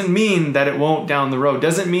doesn't mean that it won't down the road.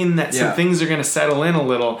 Doesn't mean that some things are going to settle in a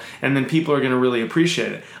little and then people are going to really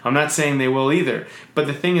appreciate it. I'm not saying they will either. But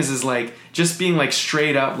the thing is like, just being like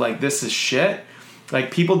straight up like, this is shit.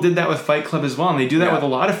 Like, people did that with Fight Club as well, and they do that with a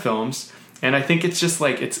lot of films. And I think it's just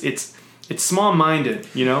like, it's small-minded,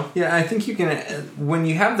 you know? Yeah, I think you can, when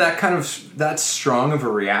you have that strong of a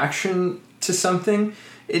reaction to something,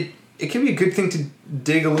 it can be a good thing to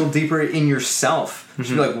dig a little deeper in yourself. Mm-hmm. To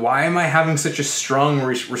be like, why am I having such a strong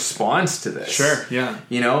response to this? Sure, yeah.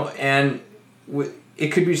 You know, and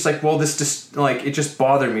it could be just like, well, this just, like, it just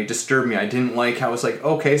bothered me, disturbed me. I didn't like how it's like,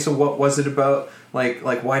 okay, so what was it about? Like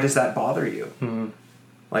why does that bother you? Mm-hmm.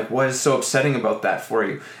 Like, what is so upsetting about that for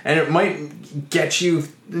you? And it might get you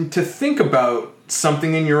to think about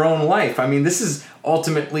something in your own life. I mean, this is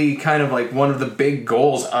ultimately kind of like one of the big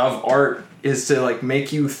goals of art, is to like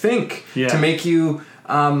make you think, to make you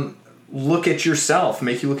look at yourself,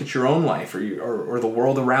 make you look at your own life or the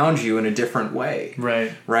world around you in a different way.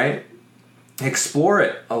 Right? Explore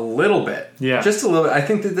it a little bit. Yeah. Just a little bit. I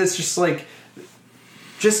think that that's just like,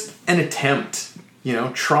 just an attempt, you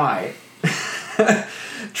know, try.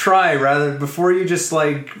 Try rather before you just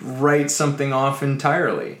like write something off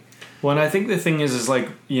entirely. Well, and I think the thing is like,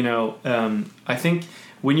 you know, I think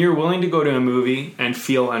when you're willing to go to a movie and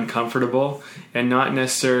feel uncomfortable and not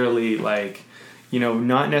necessarily like, you know,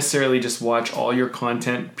 not necessarily just watch all your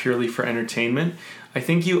content purely for entertainment, I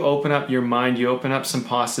think you open up your mind, you open up some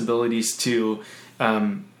possibilities to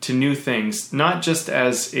new things, not just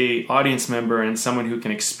as a audience member and someone who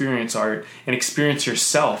can experience art and experience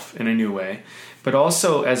yourself in a new way, but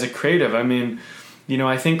also as a creative. I mean, you know,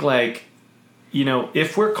 I think like, you know,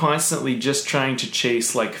 if we're constantly just trying to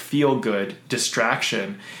chase like feel good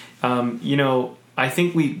distraction, you know, I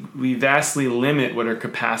think we vastly limit what our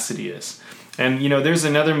capacity is. And, you know, there's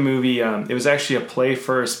another movie, it was actually a play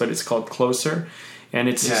first, but it's called Closer. And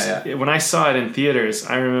it's just, when I saw it in theaters,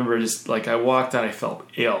 I remember just like, I walked out, I felt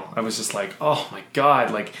ill. I was just like, oh my God,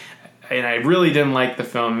 like, and I really didn't like the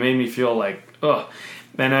film. It made me feel like, ugh.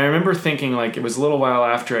 And I remember thinking, like, it was a little while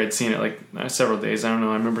after I'd seen it, like several days, I don't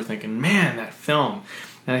know. I remember thinking, man, that film.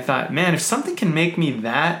 And I thought, man, if something can make me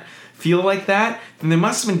feel like that, then they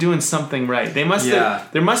must have been doing something right. There must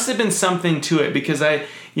have been something to it, because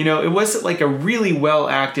you know, it wasn't like a really well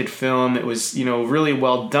acted film. It was, you know, really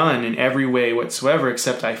well done in every way whatsoever,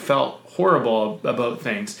 except I felt horrible about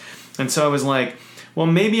things. And so I was like, well,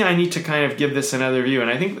 maybe I need to kind of give this another view. And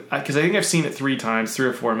I think, because I think I've seen it 3 times, 3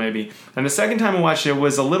 or 4 maybe. And the second time I watched it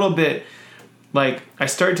was a little bit like, I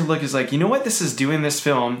started to look as like, you know what this is doing, this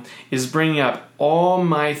film is bringing up all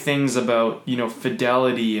my things about, you know,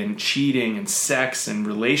 fidelity and cheating and sex and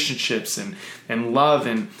relationships and love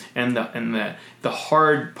and the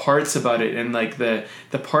hard parts about it, and like the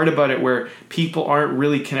part about it where people aren't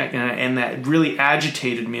really connecting, and that really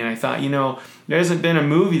agitated me. And I thought, you know, there hasn't been a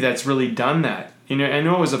movie that's really done that. You know, I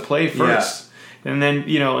know it was a play first, and then,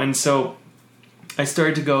 you know, and so I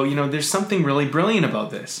started to go, you know, there's something really brilliant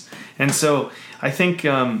about this. And so I think,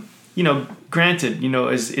 you know, granted, you know,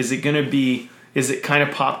 is it going to be, is it kind of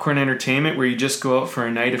popcorn entertainment where you just go out for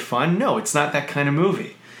a night of fun? No, it's not that kind of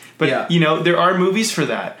movie. But, you know, there are movies for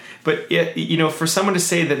that. But, you know, for someone to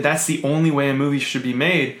say that that's the only way a movie should be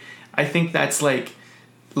made, I think that's like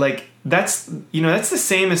that's, you know, that's the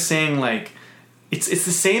same as saying like, it's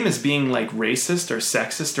the same as being like racist or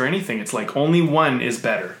sexist or anything. It's like only one is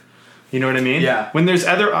better. You know what I mean? Yeah. When there's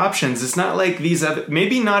other options, it's not like these other...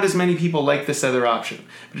 Maybe not as many people like this other option,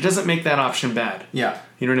 but it doesn't make that option bad. Yeah.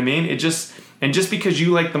 You know what I mean? And just because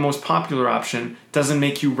you like the most popular option doesn't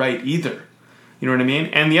make you right either. You know what I mean?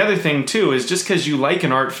 And the other thing, too, is just because you like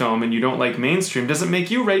an art film and you don't like mainstream doesn't make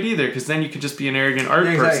you right either, because then you could just be an arrogant art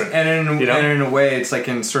person. And in a way, it's like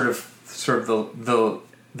in sort of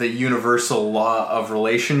the universal law of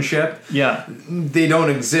relationship. Yeah. They don't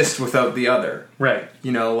exist without the other. Right.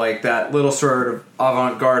 You know, like that little sort of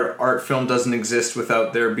avant-garde art film doesn't exist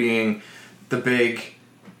without there being the big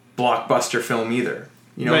blockbuster film either.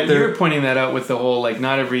 You know, right, you were pointing that out with the whole, like,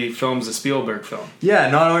 not every film's a Spielberg film.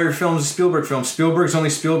 Yeah, not every film's a Spielberg film. Spielberg's only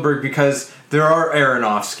Spielberg because there are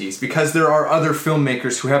Aronofskys, because there are other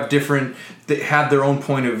filmmakers who have their own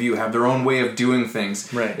point of view, have their own way of doing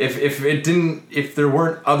things. Right. If there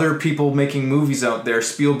weren't other people making movies out there,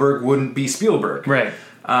 Spielberg wouldn't be Spielberg. Right.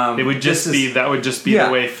 It would just be the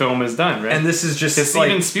way film is done, right? And this is just because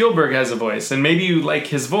Steven Spielberg has a voice, and maybe you like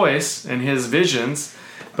his voice and his visions,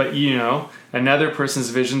 but you know, another person's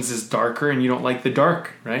visions is darker, and you don't like the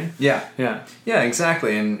dark, right? Yeah,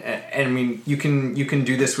 exactly. And I mean, you can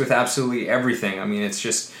do this with absolutely everything. I mean, it's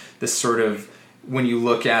just this sort of, when you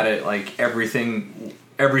look at it, like everything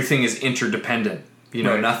is interdependent. You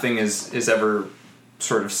know, Nothing is ever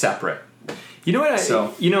sort of separate. You know what?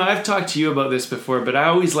 I've talked to you about this before, but I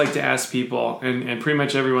always like to ask people, and pretty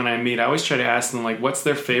much everyone I meet, I always try to ask them, like, what's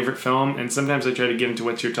their favorite film? And sometimes I try to get into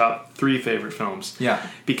what's your top 3 favorite films. Yeah.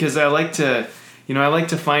 Because I like to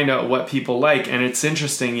find out what people like, and it's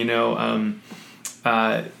interesting,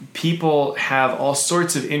 people have all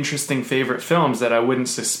sorts of interesting favorite films that I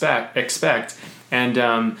wouldn't expect.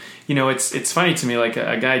 And, it's funny to me, like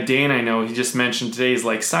a guy, Dane, I know, he just mentioned today, is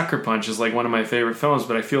like Sucker Punch is like one of my favorite films,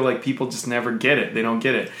 but I feel like people just never get it. They don't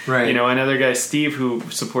get it. Right. You know, another guy, Steve, who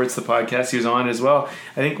supports the podcast, he was on as well.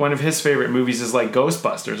 I think one of his favorite movies is like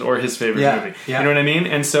Ghostbusters, or his favorite movie. Yeah. You know what I mean?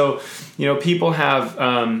 And so, people have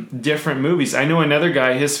different movies. I know another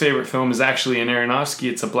guy, his favorite film is actually an Aronofsky.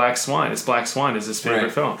 It's a Black Swan. Black Swan is his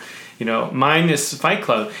favorite film. Mine is Fight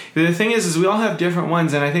Club. The thing is we all have different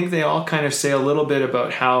ones, and I think they all kind of say a little bit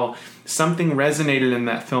about how something resonated in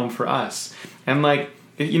that film for us. And like,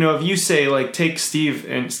 if you say, like, take Steve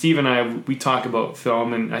and I, we talk about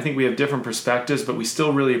film, and I think we have different perspectives, but we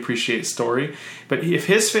still really appreciate story. But if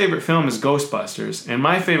his favorite film is Ghostbusters, and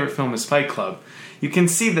my favorite film is Fight Club, you can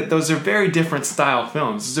see that those are very different style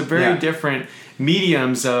films. Those are very different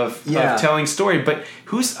mediums of telling story. But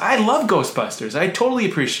I love Ghostbusters. I totally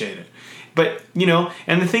appreciate it. But,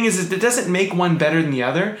 and the thing is it doesn't make one better than the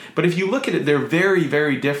other. But if you look at it, they're very,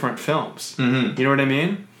 very different films. Mm-hmm. You know what I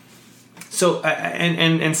mean? So,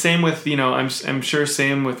 and same with, I'm sure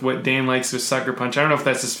same with what Dane likes with Sucker Punch. I don't know if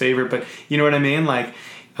that's his favorite, but you know what I mean? Like,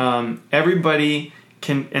 everybody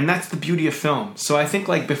can, and that's the beauty of film. So I think,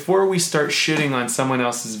 like, before we start shitting on someone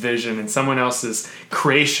else's vision and someone else's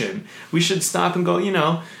creation, we should stop and go,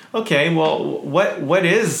 okay, well, what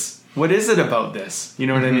is it about this? You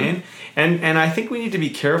know what I mean? And I think we need to be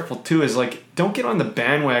careful too, is like, don't get on the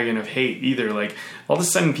bandwagon of hate either. Like, all of a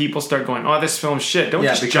sudden people start going, oh, this film's shit. Don't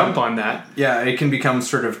jump on that. Yeah, it can become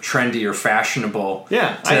sort of trendy or fashionable.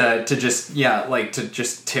 Yeah. To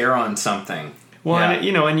just tear on something. Well,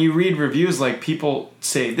 and you read reviews, like, people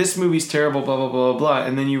say, this movie's terrible, blah, blah, blah, blah,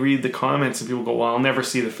 and then you read the comments and people go, well, I'll never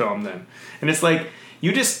see the film then. And it's like,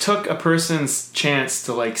 you just took a person's chance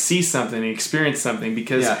to, like, see something, experience something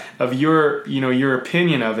because of your, your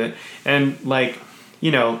opinion of it. And, like,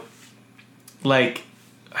 I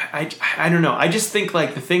don't know. I just think,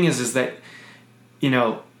 like, the thing is that,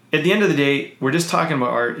 at the end of the day, we're just talking about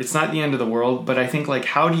art. It's not the end of the world, but I think, like,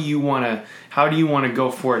 how do you want to go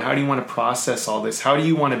forward? How do you want to process all this? How do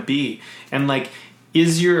you want to be? And, like,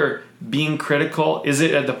 is your being critical, is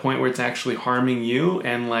it at the point where it's actually harming you?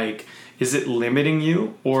 And, like, is it limiting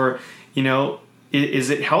you? Or, is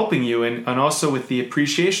it helping you? And also with the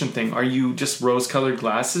appreciation thing, are you just rose-colored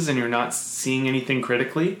glasses and you're not seeing anything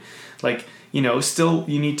critically? Like, still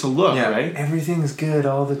you need to look, right? Everything's good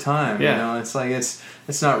all the time. Yeah. It's like,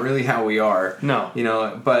 it's not really how we are. No.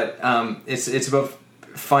 But it's about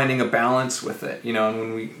finding a balance with it,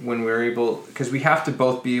 and when we're able, because we have to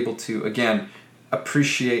both be able to, again,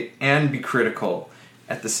 appreciate and be critical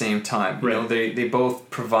at the same time. Right. They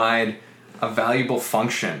both provide a valuable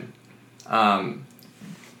function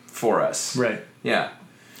for us. Right. Yeah.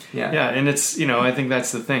 And it's, I think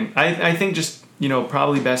that's the thing. I think just,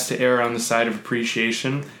 probably best to err on the side of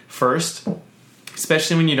appreciation first,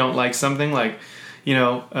 especially when you don't like something. Like,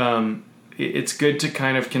 it's good to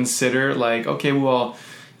kind of consider, like, okay, well,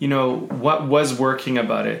 what was working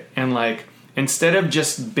about it? And, like, instead of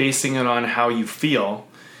just basing it on how you feel,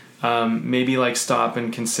 maybe like stop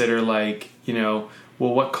and consider like, you know,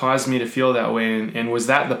 well, what caused me to feel that way? And was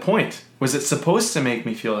that the point? Was it supposed to make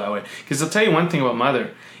me feel that way? Because I'll tell you one thing about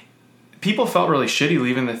Mother. People felt really shitty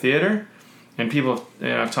leaving the theater. And people, you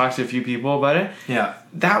know, I've talked to a few people about it. Yeah.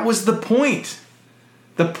 That was the point.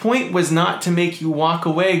 The point was not to make you walk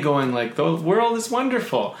away going like, the world is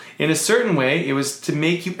wonderful. In a certain way, it was to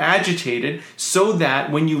make you agitated so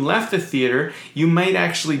that when you left the theater, you might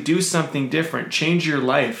actually do something different, change your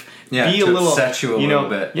life. Yeah, be a little, upset you a little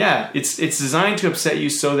bit. Yeah, it's designed to upset you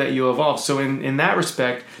so that you evolve. So in that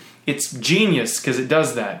respect, it's genius because it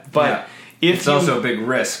does that. But it's also a big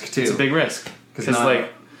risk too. It's a big risk because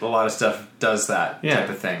like a lot of stuff does that type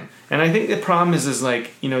of thing. And I think the problem is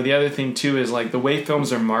like, you know, the other thing too is like the way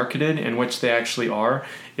films are marketed and which they actually are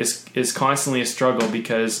is constantly a struggle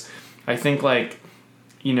because I think like,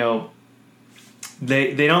 you know,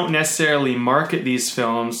 they don't necessarily market these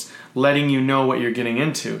films letting you know what you're getting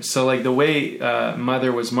into. So like the way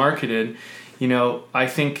Mother was marketed, you know, I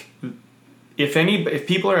think if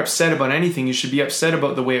people are upset about anything, you should be upset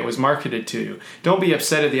about the way it was marketed to you. Don't be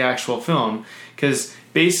upset at the actual film because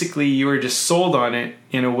basically you were just sold on it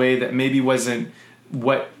in a way that maybe wasn't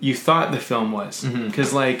what you thought the film was.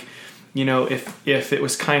 Because like, you know, if it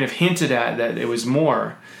was kind of hinted at that it was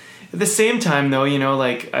more. At the same time, though, you know,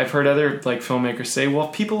 like I've heard other like filmmakers say, well,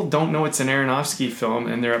 if people don't know it's an Aronofsky film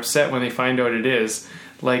and they're upset when they find out it is,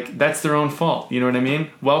 like that's their own fault. You know what I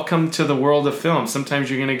mean? Welcome to the world of film. Sometimes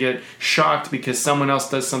you're going to get shocked because someone else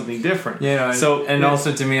does something different. Yeah. So and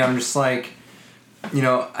also to me, I'm just like, you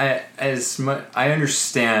know, I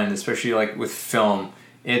understand, especially like with film,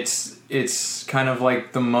 it's kind of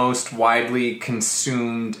like the most widely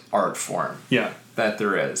consumed art form. Yeah. That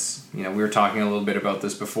there is. You know, we were talking a little bit about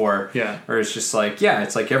this before. Yeah. Where it's just like,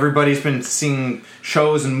 it's like everybody's been seeing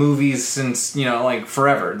shows and movies since, you know, like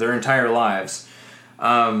forever, their entire lives.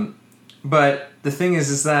 But the thing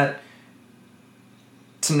is that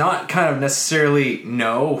to not kind of necessarily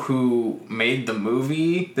know who made the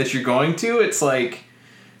movie that you're going to, it's like,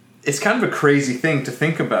 it's kind of a crazy thing to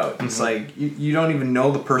think about. Mm-hmm. It's like, you don't even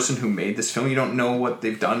know the person who made this film. You don't know what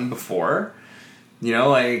they've done before. You know,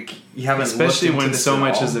 like, you haven't especially looked into when this so at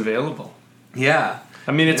much all. is available. Yeah.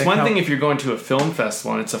 I mean, it's one thing if you're going to a film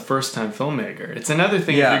festival and it's a first-time filmmaker. It's another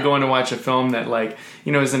thing if you're going to watch a film that, like,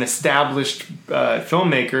 you know, is an established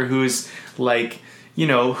filmmaker who's, like, you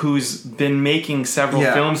know, who's been making several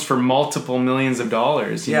films for multiple millions of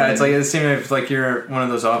dollars. Yeah, it's like the same if, like, you're one of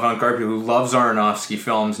those avant-garde people who loves Aronofsky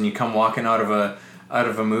films and you come walking out of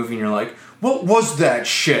a movie and you're like, what was that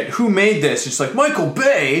shit? Who made this? It's like, Michael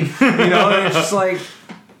Bay! You know, and it's just like...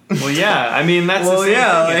 Well, yeah, I mean, that's the same thing.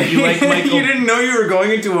 Like, you like Michael... you didn't know you were going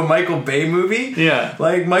into a Michael Bay movie? Yeah.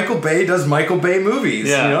 Like, Michael Bay does Michael Bay movies.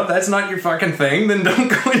 Yeah. You know, if that's not your fucking thing, then don't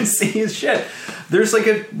go and see his shit. There's,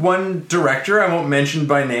 like, one director, I won't mention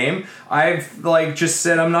by name, I've, like, just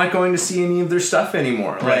said I'm not going to see any of their stuff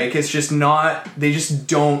anymore. Right. Like, it's just not... They just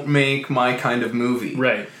don't make my kind of movie.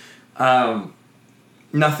 Right.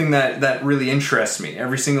 Nothing that really interests me.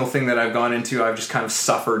 Every single thing that I've gone into, I've just kind of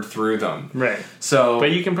suffered through them. Right. So,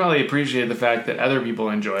 but you can probably appreciate the fact that other people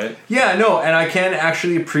enjoy it. Yeah, no, and I can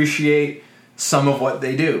actually appreciate some of what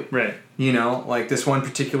they do. Right. You know, like this one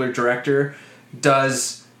particular director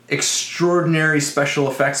does extraordinary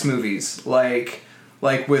special effects movies, like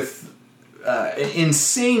with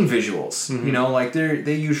insane visuals. Mm-hmm. You know, like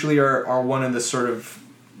they usually are one of the sort of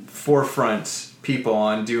forefront people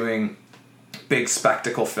on doing big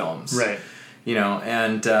spectacle films, right? You know,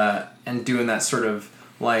 and doing that sort of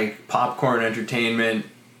like popcorn entertainment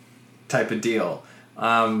type of deal,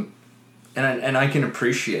 and I can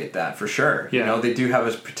appreciate that for sure. Yeah. You know, they do have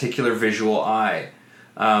a particular visual eye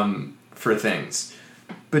for things,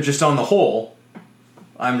 but just on the whole,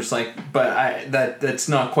 I'm just like, but that's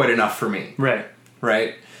not quite enough for me,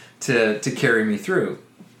 right, to carry me through.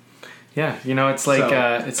 Yeah, you know, it's like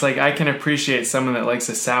I can appreciate someone that likes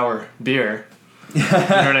a sour beer. You know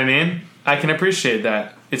what I mean? I can appreciate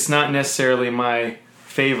that. It's not necessarily my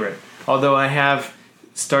favorite. Although I have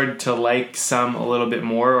started to like some a little bit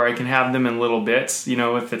more, or I can have them in little bits, you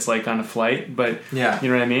know, if it's like on a flight. But yeah. You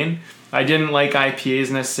know what I mean? I didn't like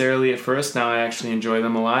IPAs necessarily at first. Now I actually enjoy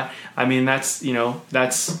them a lot. I mean, that's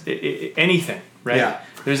anything, right? Yeah.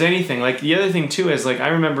 There's anything. Like the other thing too is like I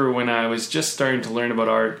remember when I was just starting to learn about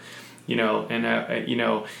art, you know,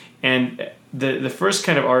 and the first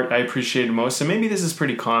kind of art I appreciated most, and maybe this is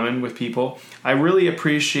pretty common with people, I really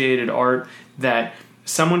appreciated art that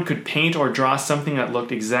someone could paint or draw something that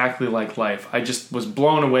looked exactly like life. I just was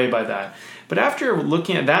blown away by that. But after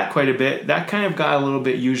looking at that quite a bit, that kind of got a little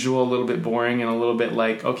bit usual, a little bit boring, and a little bit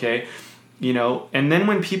like, okay, you know, and then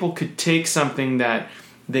when people could take something that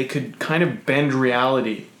they could kind of bend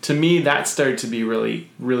reality. To me, that started to be really,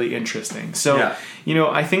 really interesting. So,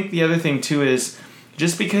 I think the other thing too is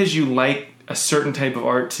just because you like a certain type of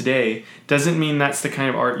art today doesn't mean that's the kind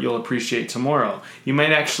of art you'll appreciate tomorrow. You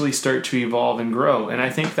might actually start to evolve and grow. And I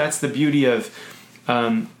think that's the beauty of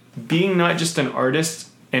being not just an artist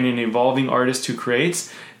and an evolving artist who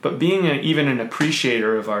creates, but being even an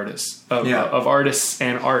appreciator of artists, of artists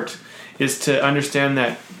and art, is to understand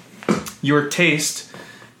that your taste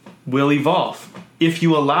will evolve if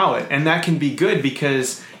you allow it. And that can be good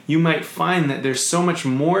because you might find that there's so much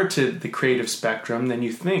more to the creative spectrum than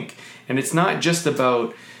you think. And it's not just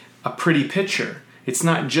about a pretty picture. It's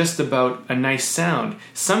not just about a nice sound.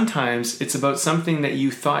 Sometimes it's about something that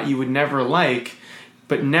you thought you would never like,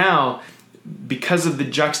 but now, because of the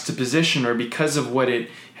juxtaposition or because of what it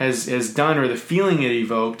has done or the feeling it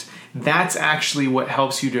evoked, that's actually what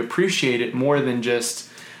helps you to appreciate it more than just,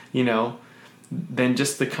 than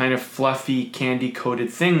just the kind of fluffy, candy-coated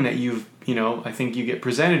thing that I think you get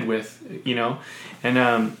presented with, and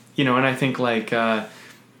I think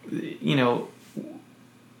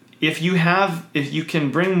if you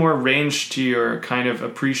can bring more range to your kind of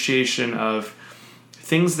appreciation of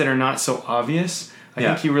things that are not so obvious, I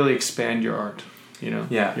think you really expand your art,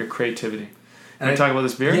 your creativity. Can I talk about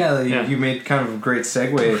this beer? Yeah, you made kind of a great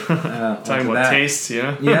segue. Talking about taste,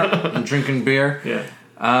 Yeah, and drinking beer.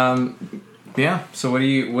 Yeah. So what do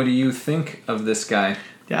you think of this guy?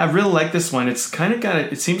 Yeah, I really like this one. It's kind of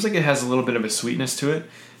it seems like it has a little bit of a sweetness to it.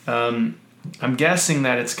 I'm guessing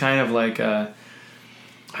that it's kind of like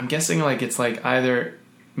it's like either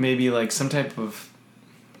maybe like some type of,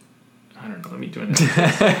 I don't know, let me do it.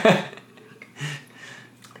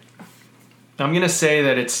 I'm going to say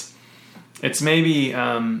that it's maybe,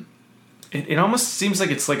 it almost seems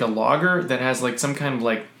like it's like a lager that has like some kind of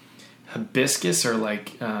like hibiscus or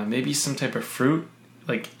like maybe some type of fruit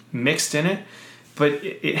like mixed in it. But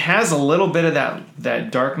it has a little bit of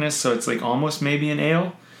that darkness, so it's like almost maybe an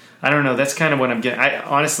ale. I don't know. That's kind of what I'm getting.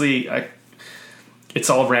 Honestly,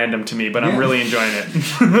 it's all random to me, but I'm really enjoying it.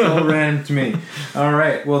 It's all random to me. All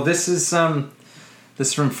right. Well, this is from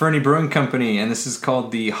Fernie Brewing Company, and this is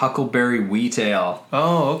called the Huckleberry Wheat Ale.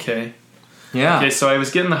 Oh, okay. Yeah. Okay, so I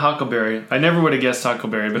was getting the Huckleberry. I never would have guessed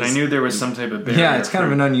Huckleberry, but I knew there was some type of berry. Yeah, it's kind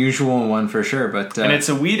of an unusual one for sure, but and it's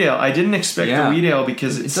a wheat ale. I didn't expect a wheat ale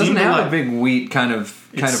because it doesn't have a big wheat kind of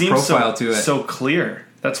profile to it. So clear.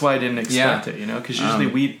 That's why I didn't expect it, because usually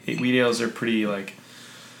wheat ales are pretty like,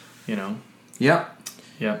 Yep.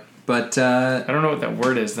 Yeah. But I don't know what that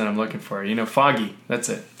word is that I'm looking for. Foggy. That's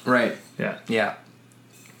it. Right. Yeah. Yeah.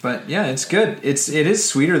 But yeah, it's good. It is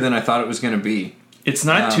sweeter than I thought it was going to be. It's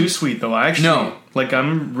not too sweet though.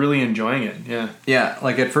 I'm really enjoying it. Yeah. Yeah.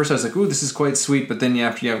 Like at first I was like, "Ooh, this is quite sweet," but then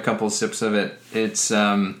after you have a couple of sips of it, it's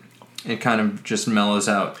it kind of just mellows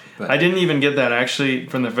out. But I didn't even get that actually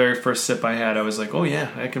from the very first sip I had. I was like, "Oh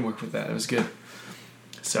yeah, I can work with that." It was good.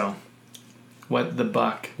 So, what the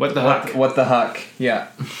huck? What the huck? Yeah.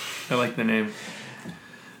 I like the name.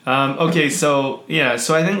 Okay, so I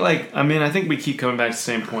think I think we keep coming back to the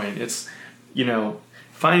same point. It's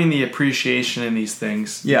finding the appreciation in these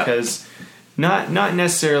things, because not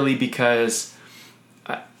necessarily because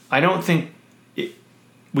I don't think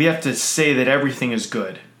we have to say that everything is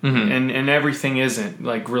good, and everything isn't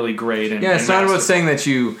like really great. And, it's not about saying that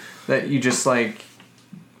you just like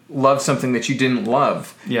love something that you didn't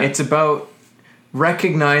love. Yeah. It's about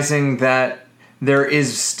recognizing that there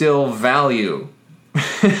is still value.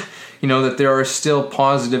 That there are still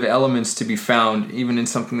positive elements to be found even in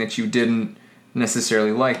something that you didn't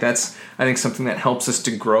necessarily like. That's, I think, something that helps us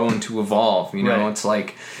to grow and to evolve. Right. It's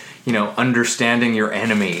like, understanding your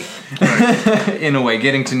enemy in a way,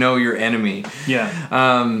 getting to know your enemy.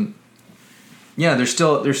 Yeah. There's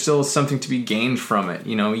still something to be gained from it.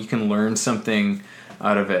 You can learn something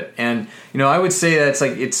out of it. And, I would say that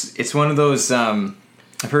it's one of those, I've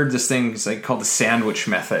heard this thing, it's like called the sandwich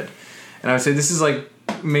method. And I would say this is like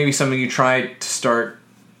maybe something you try to start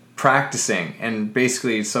practicing. And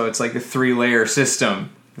basically, so it's like a 3-layer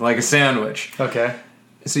system, like a sandwich. Okay.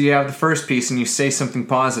 So you have the first piece and you say something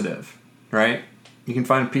positive, right? You can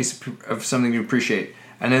find a piece of something you appreciate.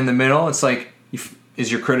 And in the middle, it's like,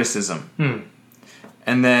 is your criticism.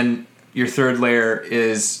 And then your third layer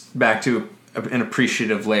is back to an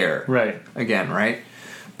appreciative layer. Right. Again, right?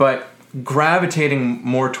 But gravitating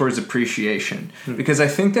more towards appreciation, because I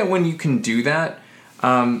think that when you can do that,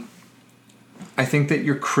 I think that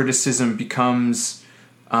your criticism becomes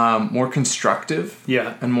more constructive,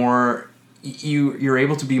 and more you're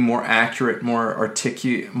able to be more accurate, more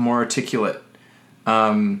articulate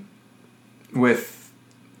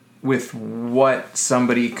with what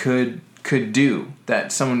somebody could could do,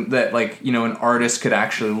 that someone that like, you know, an artist could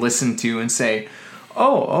actually listen to and say,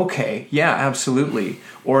 oh, okay, yeah, absolutely.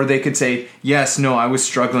 Or they could say, yes, no, I was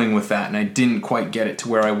struggling with that and I didn't quite get it to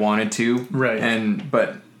where I wanted to. Right.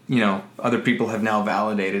 But, you know, other people have now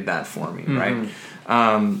validated that for me, right?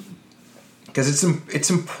 Because it's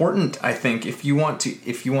important, I think, if you want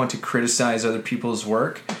to criticize other people's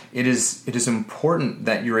work, it is important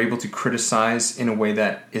that you're able to criticize in a way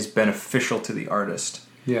that is beneficial to the artist.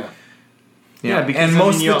 Yeah. Yeah, because, and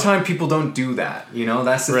most of the time people don't do that. You know,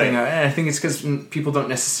 that's the Right. thing. I think it's because people don't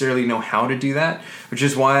necessarily know how to do that, which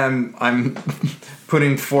is why I'm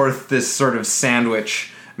putting forth this sort of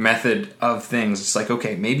sandwich method of things. It's like,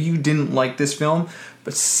 okay, maybe you didn't like this film,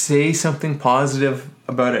 but say something positive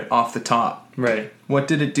about it off the top. Right. What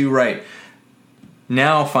did it do right?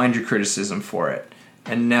 Now find your criticism for it,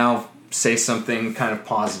 and now say something kind of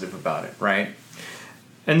positive about it, right?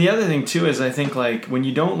 And the other thing too is I think like when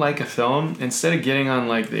you don't like a film, instead of getting on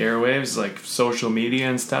like the airwaves, like social media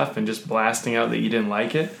and stuff, and just blasting out that you didn't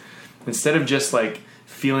like it, instead of just like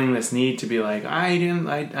feeling this need to be like, I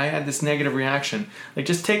had this negative reaction, like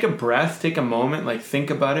just take a breath, take a moment, like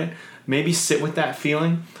think about it, maybe sit with that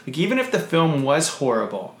feeling. Like even if the film was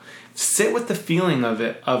horrible, sit with the feeling of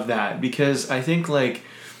that, because I think like,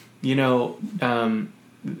 you know,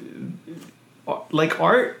 like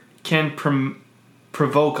art can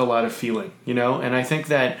provoke a lot of feeling, you know, and I think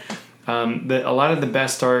that a lot of the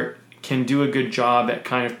best art can do a good job at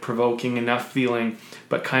kind of provoking enough feeling,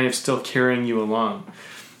 but kind of still carrying you along.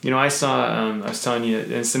 You know, I saw, I was telling you,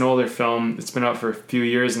 it's an older film. It's been out for a few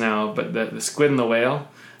years now, but the Squid and the Whale.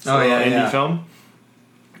 It's an indie film.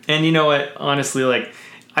 And you know what? Honestly, like,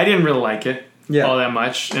 I didn't really like it all that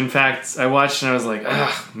much. In fact, I watched and I was like,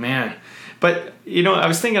 oh, man. But, you know, I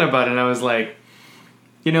was thinking about it and I was like,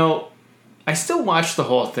 you know, I still watched the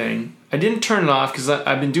whole thing. I didn't turn it off because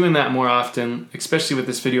I've been doing that more often, especially with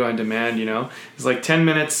this video on demand, you know. It's like 10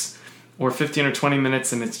 minutes or 15 or 20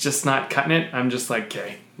 minutes and it's just not cutting it. I'm just like,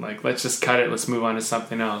 okay, like let's just cut it. Let's move on to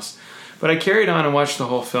something else. But I carried on and watched the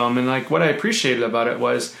whole film, and like what I appreciated about it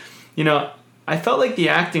was, you know, I felt like the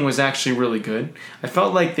acting was actually really good. I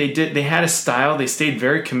felt like they had a style. They stayed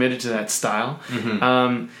very committed to that style.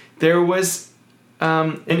 Mm-hmm. There was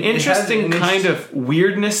an interesting kind of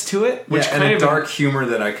weirdness to it, which and kind a of dark humor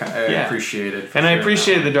that I appreciated. And I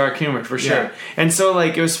appreciated the dark humor for sure. Yeah. And so,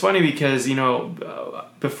 like, it was funny because, you know,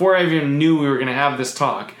 before I even knew we were going to have this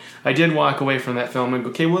talk, I did walk away from that film and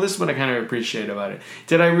go, okay, well, this is what I kind of appreciate about it.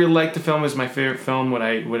 Did I really like the film? Was my favorite film? Would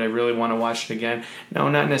I really want to watch it again? No,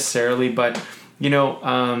 not necessarily. But, you know,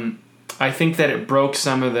 I think that it broke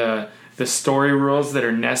some of the story rules that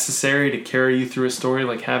are necessary to carry you through a story,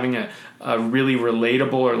 like having a really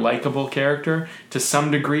relatable or likable character to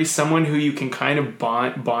some degree, someone who you can kind of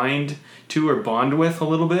bind to or bond with a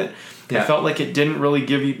little bit. Yeah. I felt like it didn't really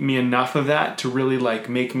give me enough of that to really like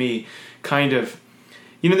make me kind of,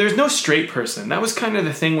 you know, there's no straight person. That was kind of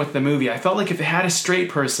the thing with the movie. I felt like if it had a straight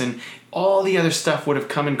person, all the other stuff would have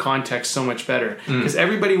come in context so much better, because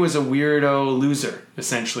everybody was a weirdo loser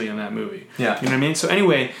essentially in that movie. Yeah. You know what I mean? So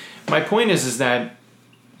anyway, my point is that,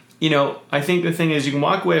 you know, I think the thing is you can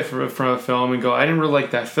walk away from a film and go, I didn't really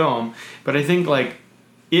like that film. But I think, like,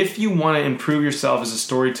 if you want to improve yourself as a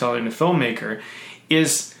storyteller and a filmmaker,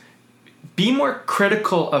 is be more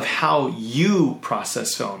critical of how you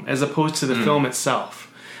process film as opposed to the film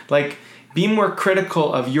itself. Like, be more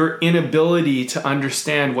critical of your inability to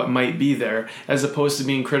understand what might be there as opposed to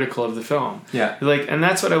being critical of the film. Yeah. Like, and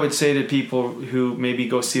that's what I would say to people who maybe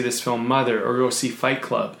go see this film Mother or go see Fight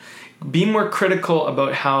Club. Be more critical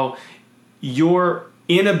about how your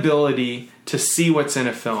inability to see what's in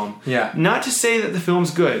a film. Yeah. Not to say that the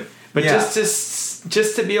film's good, but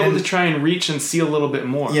just to be able to try and reach and see a little bit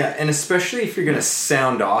more. Yeah, and especially if you're going to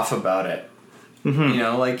sound off about it. Mm-hmm. You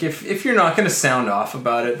know, like if you're not going to sound off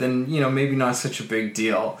about it, then, you know, maybe not such a big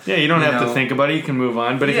deal. Yeah, you don't have to think about it. You can move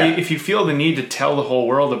on. But if you feel the need to tell the whole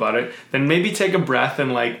world about it, then maybe take a breath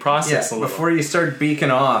and like process a little. Before you start beaking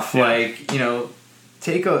off, like, you know,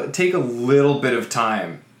 take a little bit of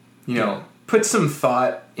time. You know, put some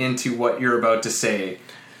thought into what you're about to say,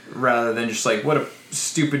 rather than just like, what a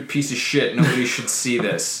stupid piece of shit, nobody should see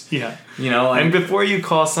this. Yeah. You know, like, and before you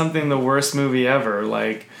call something the worst movie ever,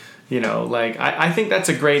 like, you know, like, I think that's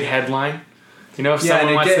a great headline. You know, if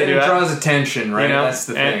someone wants to do that. It draws attention, right? You know? That's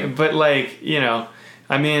the thing. But, like, you know,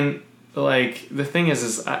 I mean, like, the thing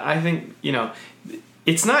is I think, you know,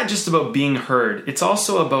 it's not just about being heard. It's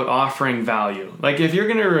also about offering value. Like, if you're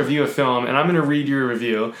going to review a film and I'm going to read your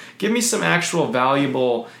review, give me some actual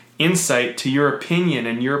valuable insight to your opinion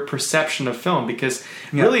and your perception of film. Because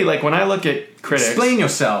really, like, when I look at critics... Explain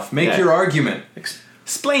yourself. Make your argument.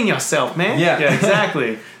 explain yourself, man. Yeah.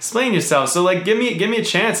 Exactly. Explain yourself. So like, give me a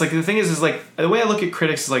chance. Like the thing is like the way I look at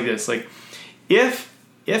critics is like this. Like, if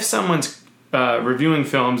someone's reviewing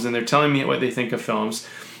films and they're telling me what they think of films,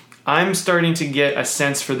 I'm starting to get a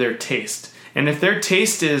sense for their taste. And if their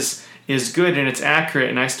taste is good and it's accurate,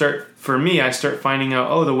 and I start finding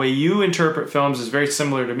out, oh, the way you interpret films is very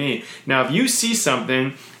similar to me. Now, if you see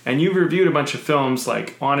something and you've reviewed a bunch of films,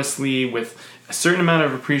 like, honestly, with a certain amount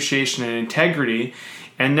of appreciation and integrity,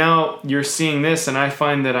 and now you're seeing this, and I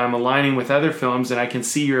find that I'm aligning with other films, and I can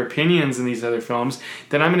see your opinions in these other films,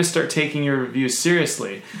 then I'm going to start taking your reviews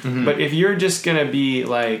seriously. Mm-hmm. But if you're just going to be,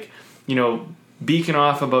 like, beacon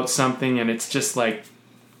off about something, and it's just, like,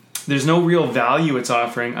 there's no real value it's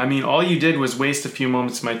offering. I mean, all you did was waste a few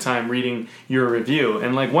moments of my time reading your review.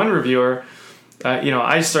 And, like, one reviewer,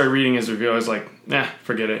 I started reading his review. I was like, nah,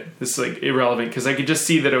 forget it. This is, like, irrelevant, because I could just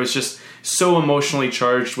see that it was just so emotionally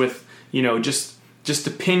charged with, just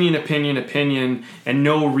opinion, and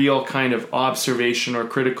no real kind of observation or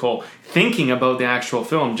critical thinking about the actual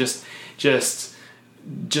film. Just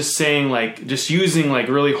saying, like, just using, like,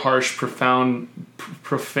 really harsh, profanity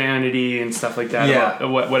and stuff like that. Yeah.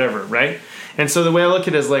 About whatever, right? And so the way I look at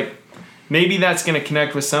it is, like, maybe that's going to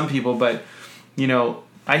connect with some people, but,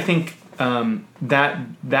 I think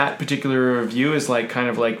that particular review is like kind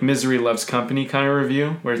of like Misery Loves Company kind of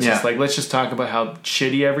review, where it's just like, let's just talk about how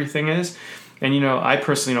shitty everything is. And, I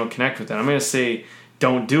personally don't connect with that. I'm going to say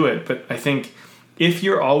don't do it. But I think if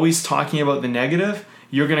you're always talking about the negative,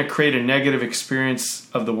 you're going to create a negative experience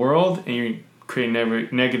of the world, and you're creating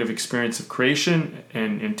a negative experience of creation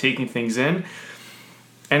and taking things in.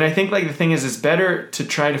 And I think, like, the thing is, it's better to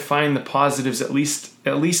try to find the positives at least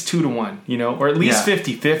 2-1, or at least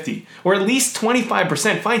 50-50, or at least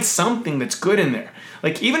 25%. Find something that's good in there.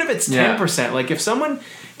 Like, even if it's 10%, like, if someone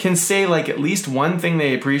can say, like, at least one thing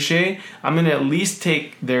they appreciate, I'm going to at least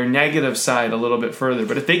take their negative side a little bit further.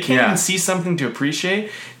 But if they can't even see something to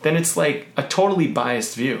appreciate, then it's, like, a totally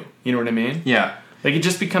biased view. You know what I mean? Yeah. Like, it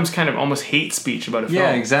just becomes kind of almost hate speech about a film.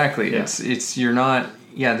 Yeah, exactly. Yeah. It's you're not...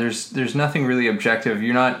 Yeah, there's nothing really objective.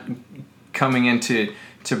 You're not coming in to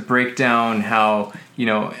break down how,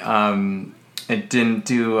 it didn't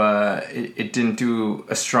do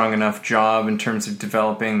a strong enough job in terms of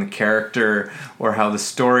developing the character, or how the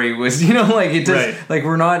story was, like, it does. Right. Like,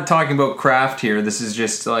 we're not talking about craft here. This is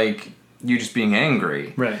just like you just being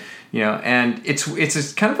angry, right? And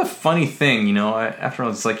it's kind of a funny thing, After all,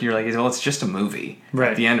 it's like you're like, well, it's just a movie, right?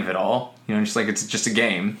 At the end of it all, just like it's just a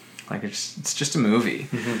game. Like, it's just a movie.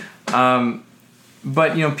 Mm-hmm.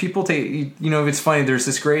 But, people take... it's funny. There's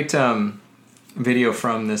this great video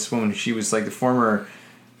from this woman. She was, like, the former...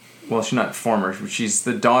 Well, she's not former. She's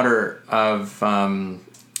the daughter of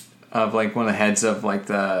like, one of the heads of, like,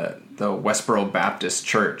 the Westboro Baptist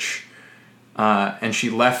Church. And she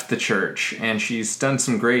left the church. And she's done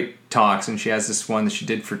some great talks. And she has this one that she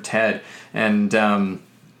did for TED. And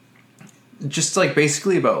just, like,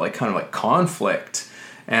 basically about, like, kind of, like, conflict...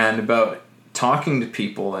 and about talking to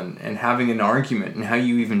people and having an argument and how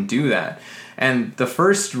you even do that. And the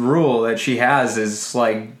first rule that she has is,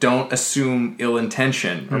 like, don't assume ill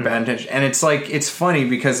intention or bad intention. And it's, like, it's funny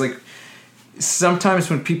because, like, sometimes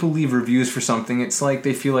when people leave reviews for something, it's like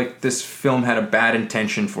they feel like this film had a bad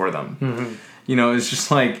intention for them. Mm-hmm. It's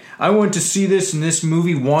just like, I went to see this and this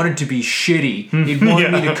movie wanted to be shitty. It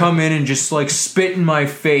wanted me to come in and just, like, spit in my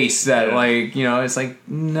face that, like, it's like,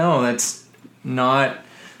 no, that's not...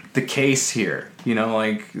 the case here,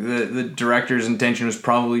 like the director's intention was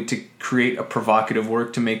probably to create a provocative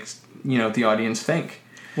work to make the audience think.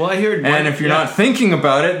 Well, I heard, and if you're not thinking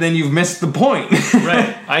about it, then you've missed the point.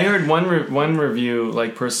 Right. I heard one review,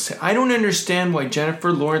 like, person say, I don't understand why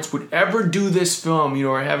Jennifer Lawrence would ever do this film,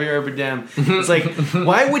 or Javier Bardem. It's like,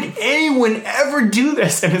 why would anyone ever do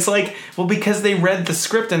this? And it's like, well, because they read the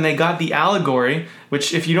script and they got the allegory.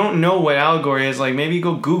 Which, if you don't know what allegory is, like, maybe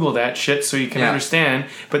go Google that shit so you can understand.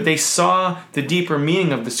 But they saw the deeper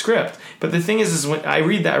meaning of the script. But the thing is when I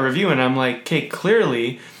read that review and I'm like, okay,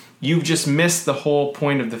 clearly you've just missed the whole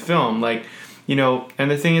point of the film. Like,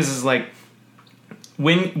 and the thing is like,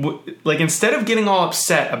 instead of getting all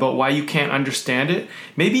upset about why you can't understand it,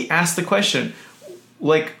 maybe ask the question,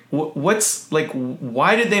 like, what's, like,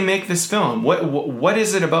 why did they make this film? What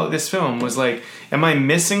is it about this film? Was, like, am I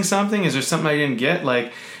missing something? Is there something I didn't get?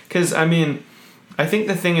 Like, because, I mean, I think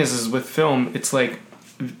the thing is with film, it's like,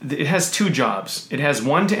 it has two jobs. It has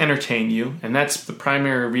one to entertain you, and that's the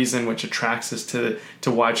primary reason which attracts us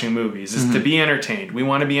to watching movies, is to be entertained. We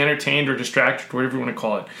want to be entertained or distracted, whatever you want to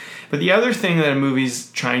call it. But the other thing that a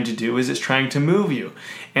movie's trying to do is it's trying to move you.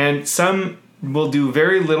 And some will do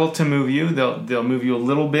very little to move you. They'll move you a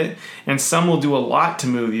little bit, and some will do a lot to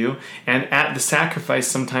move you, and at the sacrifice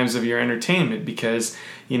sometimes of your entertainment, because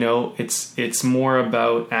it's more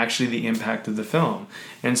about actually the impact of the film.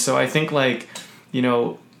 And so I think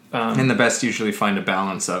and the best usually find a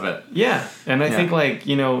balance of it. Yeah, and I think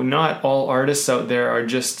not all artists out there are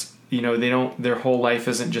just their whole life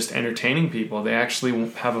isn't just entertaining people. They actually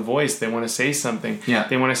have a voice. They want to say something. Yeah.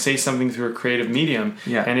 They want to say something through a creative medium.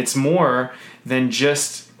 Yeah. And it's more than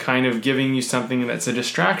just kind of giving you something that's a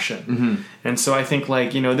distraction. Mm-hmm. And so I think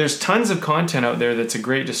there's tons of content out there that's a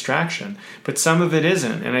great distraction, but some of it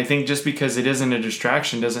isn't. And I think just because it isn't a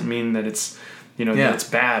distraction doesn't mean that it's that it's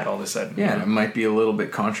bad all of a sudden. Yeah, and it might be a little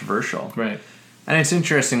bit controversial. Right. And it's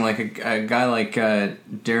interesting, like a guy like Darren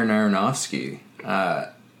Aronofsky,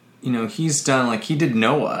 he's done, he did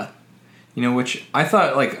Noah, which I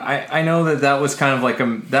thought, I know that was kind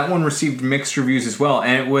of that one received mixed reviews as well,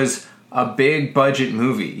 and it was a big budget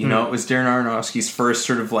movie. It was Darren Aronofsky's first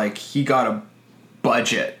sort of, he got a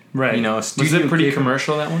budget. Right. Was it pretty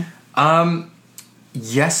commercial, that one?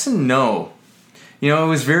 Yes and no. It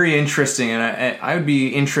was very interesting, and I would be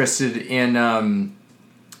interested in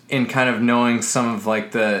kind of knowing some of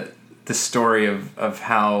the story of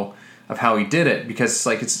how he did it, because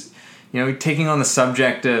it's taking on the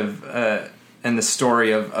subject of and the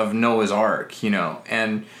story of Noah's Ark,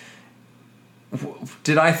 and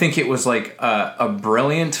did I think it was a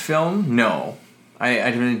brilliant film? No.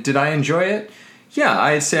 Did I enjoy it? Yeah,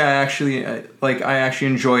 I'd say I actually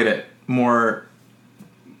enjoyed it more.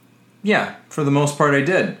 Yeah, for the most part I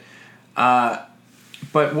did. But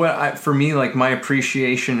for me, my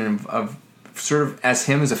appreciation of sort of as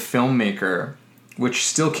him as a filmmaker, which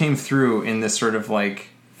still came through in this sort of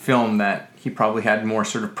film that he probably had more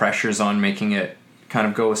sort of pressures on making it kind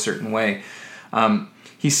of go a certain way.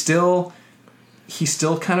 He still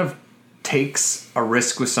kind of takes a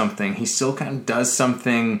risk with something. He still kind of does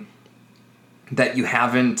something that you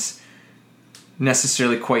haven't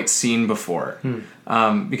necessarily quite seen before.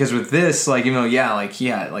 Because with this, he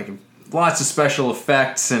had lots of special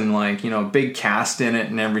effects and a big cast in it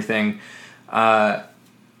and everything. I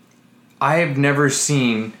have never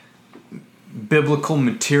seen biblical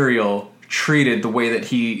material treated the way that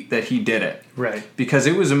he did it. Right. Because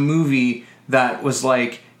it was a movie that was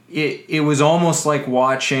it was almost like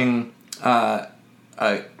watching what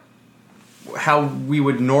we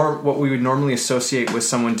would normally associate with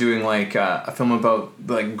someone doing a film about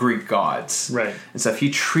Greek gods. Right. And stuff. He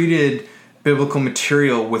treated biblical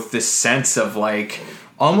material with this sense of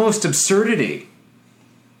almost absurdity.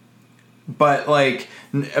 But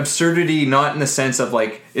absurdity not in the sense of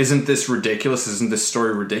isn't this ridiculous? Isn't this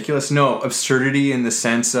story ridiculous? No, absurdity in the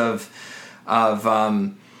sense of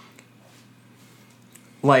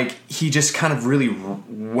he just kind of really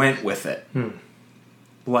went with it.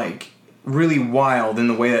 Really wild in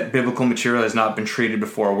the way that biblical material has not been treated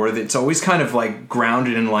before, where it's always kind of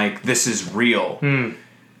grounded in this is real. And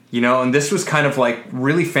this was kind of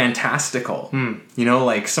really fantastical.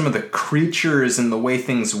 Some of the creatures and the way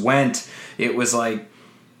things went, it was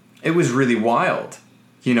really wild.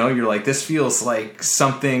 You're this feels like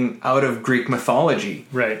something out of Greek mythology.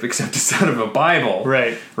 Right. Except it's out of a Bible.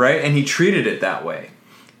 Right. Right? And he treated it that way.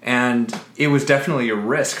 And it was definitely a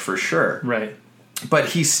risk for sure. Right.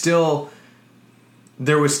 But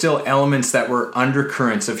there was still elements that were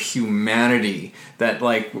undercurrents of humanity that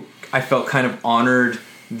I felt kind of honored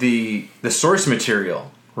the source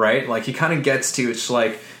material, right? He kind of gets to, it's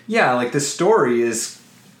this story is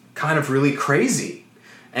kind of really crazy.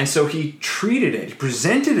 And so he treated it, he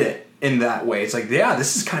presented it in that way. It's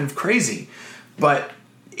this is kind of crazy. But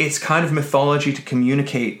it's kind of mythology to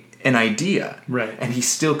communicate an idea. Right. And he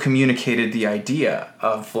still communicated the idea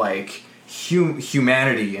of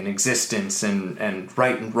humanity and existence and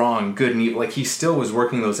right and wrong, good and evil. He still was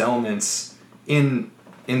working those elements in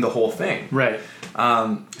the whole thing. Right.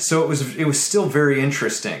 So it was still very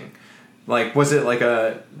interesting. Was it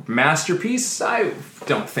a masterpiece? I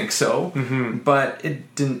don't think so. Mm-hmm. But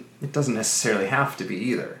it doesn't necessarily have to be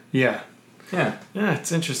either. Yeah. Yeah. Yeah,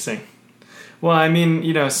 it's interesting. Well, I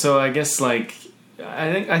mean, so I guess I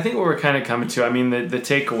think what we're kind of coming to, I mean, the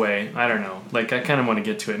takeaway, I don't know, I kind of want to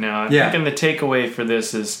get to it now. I'm thinking the takeaway for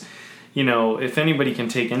this is, if anybody can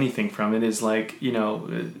take anything from it, is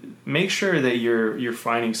make sure that you're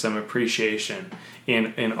finding some appreciation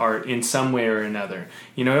in art in some way or another.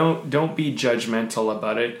 Don't be judgmental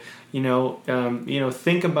about it.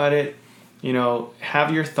 Think about it.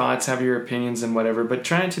 Have your thoughts, have your opinions and whatever, but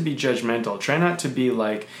try not to be judgmental. Try not to be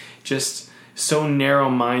just so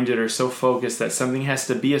narrow-minded or so focused that something has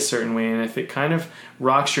to be a certain way, and if it kind of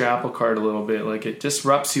rocks your apple cart a little bit, like it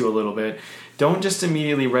disrupts you a little bit, don't just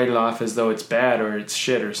immediately write it off as though it's bad or it's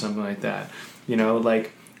shit or something like that. You know,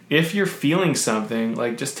 like, if you're feeling something,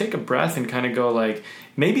 like, just take a breath and kind of go, like,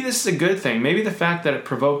 maybe this is a good thing. Maybe the fact that it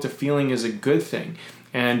provoked a feeling is a good thing.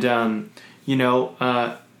 And,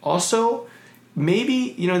 also,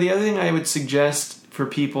 maybe, the other thing I would suggest for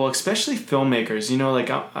people, especially filmmakers, like,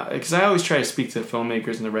 because I always try to speak to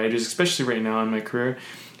filmmakers and the writers, especially right now in my career,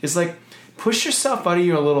 is like, push yourself out of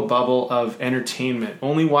your little bubble of entertainment,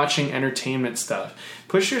 only watching entertainment stuff.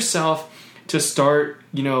 Push yourself to start,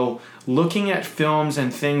 looking at films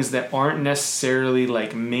and things that aren't necessarily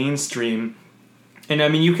like mainstream. And I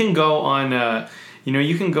mean, you can go on,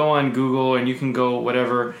 you can go on Google and you can go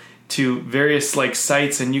whatever to various like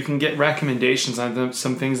sites, and you can get recommendations on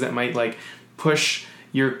some things that might like push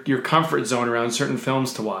your comfort zone around certain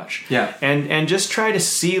films to watch. Yeah. And just try to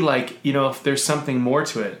see like, if there's something more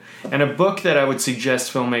to it. And a book that I would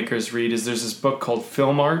suggest filmmakers read is there's this book called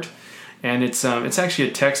Film Art. And it's actually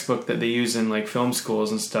a textbook that they use in like film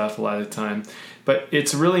schools and stuff a lot of the time. But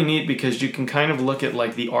it's really neat because you can kind of look at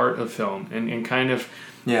like the art of film and kind of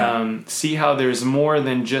see how there's more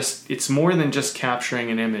than just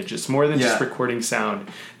capturing an image. It's more than just recording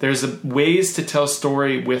sound. There's ways to tell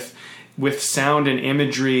story with sound and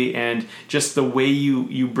imagery and just the way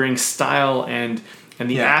you bring style and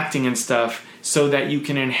the acting and stuff so that you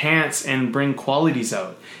can enhance and bring qualities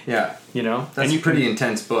out. Yeah. That's a pretty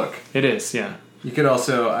intense book. It is, yeah. You could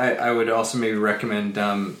also, I would also maybe recommend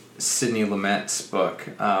Sidney Lumet's book.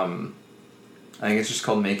 I think it's just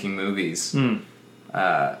called Making Movies.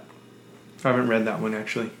 I haven't read that one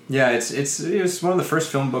actually. Yeah, it was one of the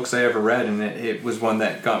first film books I ever read, and it was one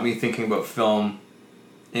that got me thinking about film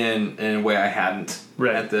in a way I hadn't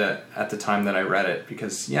at the time that I read it,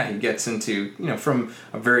 because he gets into, from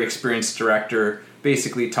a very experienced director,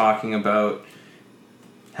 basically talking about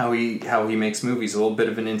how he makes movies, a little bit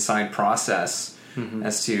of an inside process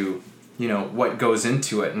as to what goes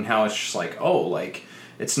into it, and how it's just like,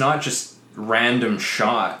 it's not just random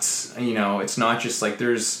shots, it's not just like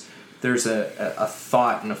there's a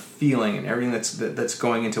thought and a feeling and everything that's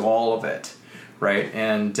going into all of it, right?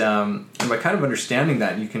 And by kind of understanding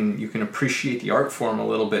that, you can appreciate the art form a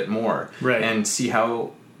little bit more, right? And see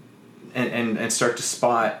how and start to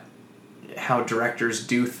spot how directors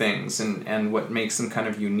do things and what makes them kind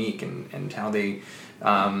of unique, and how they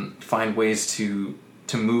find ways to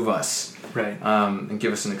move us, right? And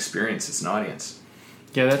give us an experience as an audience.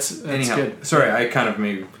 Yeah, that's good. Sorry, I kind of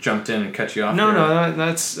maybe jumped in and cut you off. No,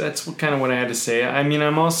 that's kind of what I had to say. I mean,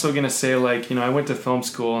 I'm also going to say, like, I went to film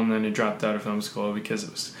school and then I dropped out of film school because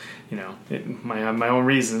it was, my own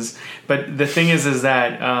reasons. But the thing is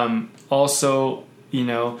that also,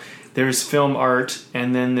 there's film art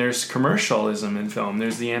and then there's commercialism in film.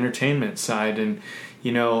 There's the entertainment side. And,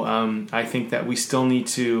 I think that we still need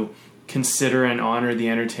to consider and honor the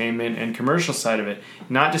entertainment and commercial side of it.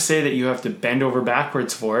 Not to say that you have to bend over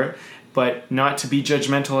backwards for it, but not to be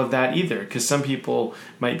judgmental of that either. Because some people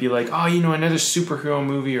might be like, another superhero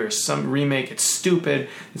movie or some remake, it's stupid.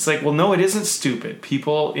 It's like, well, no, it isn't stupid.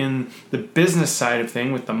 People in the business side of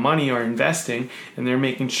thing with the money are investing, and they're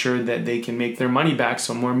making sure that they can make their money back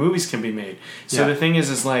so more movies can be made. So the thing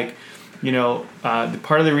is like, the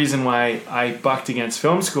part of the reason why I bucked against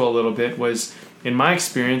film school a little bit was, in my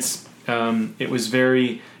experience, it was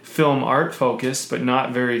very film art focused, but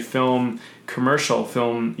not very commercial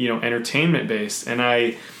film, entertainment based. And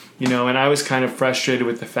I was kind of frustrated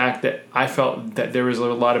with the fact that I felt that there was a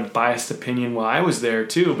lot of biased opinion while I was there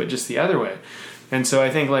too, but just the other way. And so I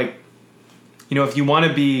think, like, if you want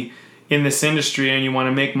to be in this industry and you want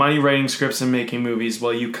to make money writing scripts and making movies,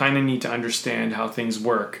 well, you kind of need to understand how things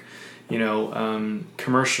work,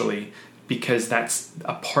 commercially, because that's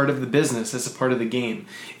a part of the business. That's a part of the game.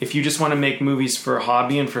 If you just want to make movies for a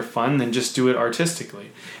hobby and for fun, then just do it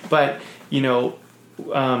artistically. But,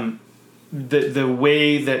 the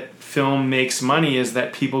way that film makes money is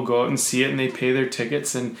that people go out and see it and they pay their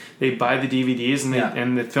tickets and they buy the DVDs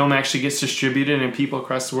and the film actually gets distributed and people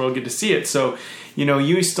across the world get to see it. So,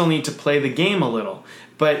 you still need to play the game a little.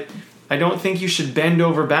 But I don't think you should bend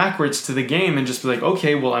over backwards to the game and just be like,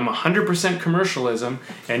 okay, well, I'm 100% commercialism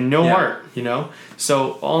and no art,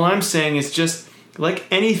 So all I'm saying is, just like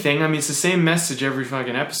anything, I mean, it's the same message every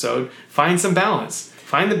fucking episode. Find some balance.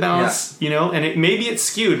 Find the balance, and maybe it's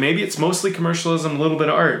skewed. Maybe it's mostly commercialism, a little bit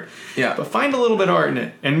of art. Yeah. But find a little bit of art in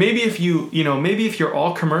it. And maybe if maybe if you're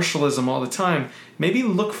all commercialism all the time, maybe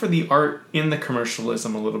look for the art in the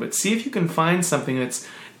commercialism a little bit. See if you can find something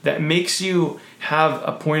that makes you have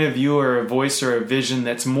a point of view or a voice or a vision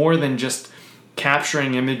that's more than just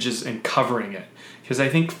capturing images and covering it. Because I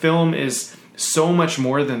think film is so much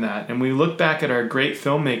more than that. And we look back at our great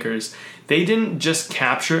filmmakers, they didn't just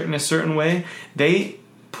capture it in a certain way. They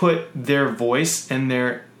put their voice and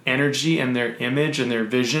their energy and their image and their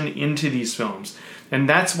vision into these films. And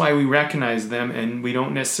that's why we recognize them, and we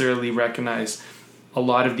don't necessarily recognize a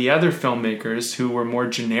lot of the other filmmakers who were more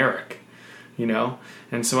generic, you know?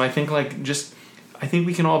 And so I think I think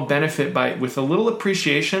we can all benefit with a little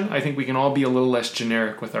appreciation. I think we can all be a little less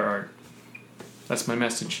generic with our art. That's my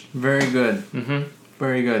message. Very good. Mm-hmm.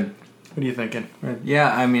 Very good. What are you thinking?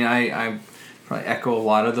 Yeah, I mean, I probably echo a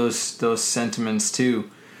lot of those sentiments too.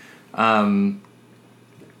 I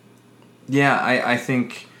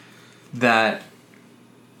think that,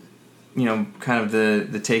 you know, kind of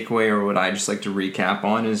the takeaway, or what I just like to recap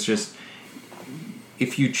on, is just,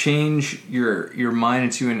 if you change your mind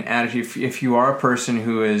into an attitude, if you are a person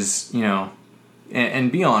who is, you know,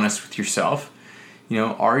 and be honest with yourself, you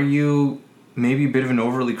know, are you maybe a bit of an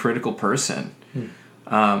overly critical person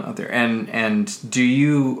out there? And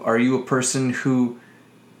are you a person who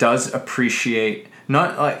does appreciate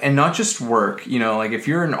not just work, you know, like if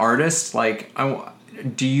you're an artist, like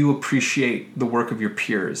do you appreciate the work of your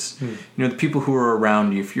peers? You know, the people who are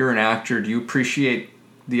around you. If you're an actor, do you appreciate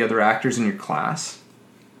the other actors in your class?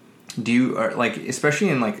 Do you, like, especially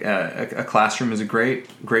in like a classroom is a great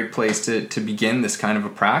place to begin this kind of a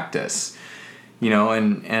practice, you know,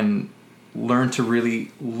 and learn to really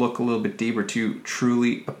look a little bit deeper, to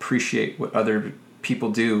truly appreciate what other people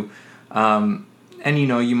do. And, you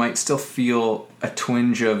know, you might still feel a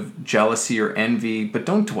twinge of jealousy or envy, but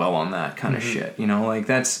don't dwell on that kind of shit, you know? Like,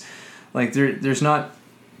 that's, like, there's not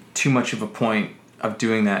too much of a point of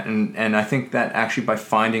doing that. And I think that actually by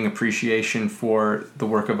finding appreciation for the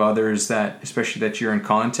work of others, that, especially that you're in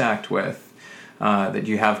contact with, that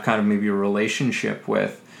you have kind of maybe a relationship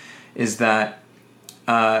with, is that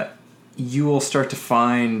you will start to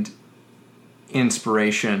find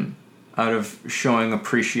inspiration out of showing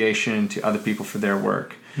appreciation to other people for their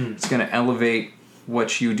work. It's going to elevate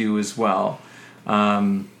what you do as well,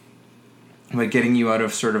 by getting you out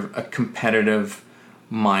of sort of a competitive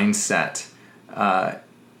mindset.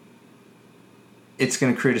 It's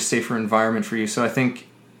going to create a safer environment for you. So I think,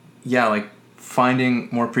 yeah, like finding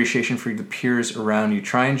more appreciation for the peers around you.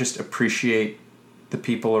 Try and just appreciate the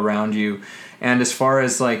people around you. And as far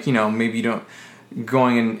as, like, you know, maybe you don't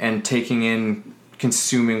going and taking in,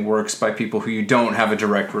 consuming works by people who you don't have a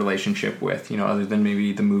direct relationship with, you know, other than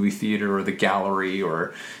maybe the movie theater or the gallery,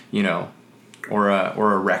 or, you know, or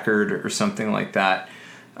a record or something like that.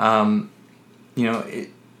 You know,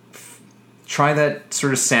 try that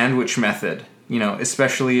sort of sandwich method, you know,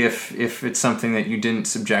 especially if it's something that you didn't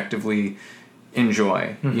subjectively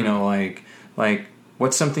enjoy, you know, like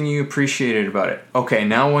what's something you appreciated about it? Okay,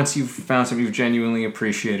 now once you've found something you've genuinely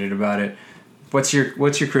appreciated about it, what's your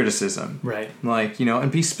criticism? Right. Like, you know,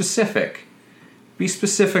 and be specific. Be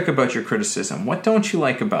specific about your criticism. What don't you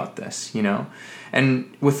like about this, you know?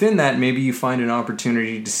 And within that, maybe you find an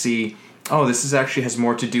opportunity to see, oh, this is actually has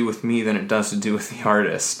more to do with me than it does to do with the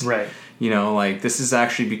artist. Right. You know, like, this is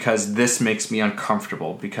actually because this makes me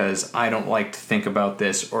uncomfortable, because I don't like to think about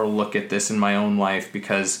this or look at this in my own life,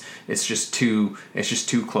 because it's just too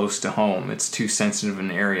close to home. It's too sensitive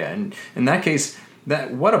an area. And in that case,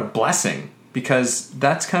 what a blessing, because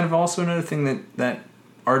that's kind of also another thing that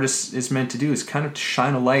artists is meant to do, is kind of to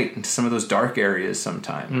shine a light into some of those dark areas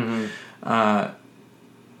sometime.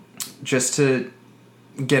 Just to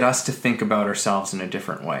get us to think about ourselves in a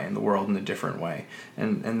different way, and the world in a different way.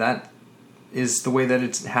 And that is the way that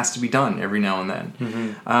it has to be done every now and then.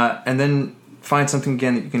 And then find something,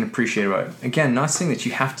 again, that you can appreciate about it. Again, not saying that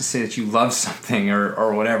you have to say that you love something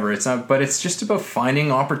or whatever. It's not, but it's just about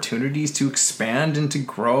finding opportunities to expand and to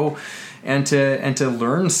grow and to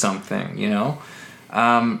learn something, you know?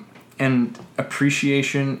 And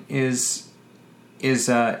appreciation is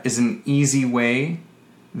an easy way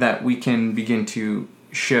that we can begin to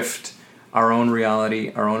shift our own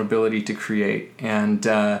reality, our own ability to create. And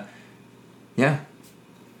yeah,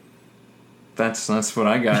 that's what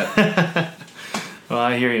I got. Well,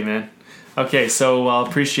 I hear you, man. Okay, so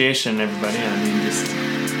appreciation, everybody. I mean, just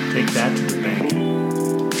take that to the bank.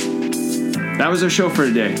 That was our show for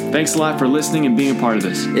today. Thanks a lot for listening and being a part of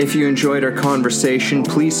this. If you enjoyed our conversation,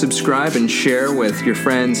 please subscribe and share with your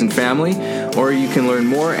friends and family, or you can learn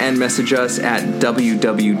more and message us at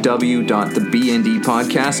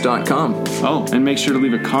www.thebndpodcast.com. Oh, and make sure to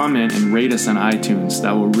leave a comment and rate us on iTunes.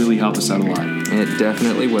 That will really help us out a lot. It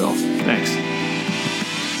definitely will. Thanks.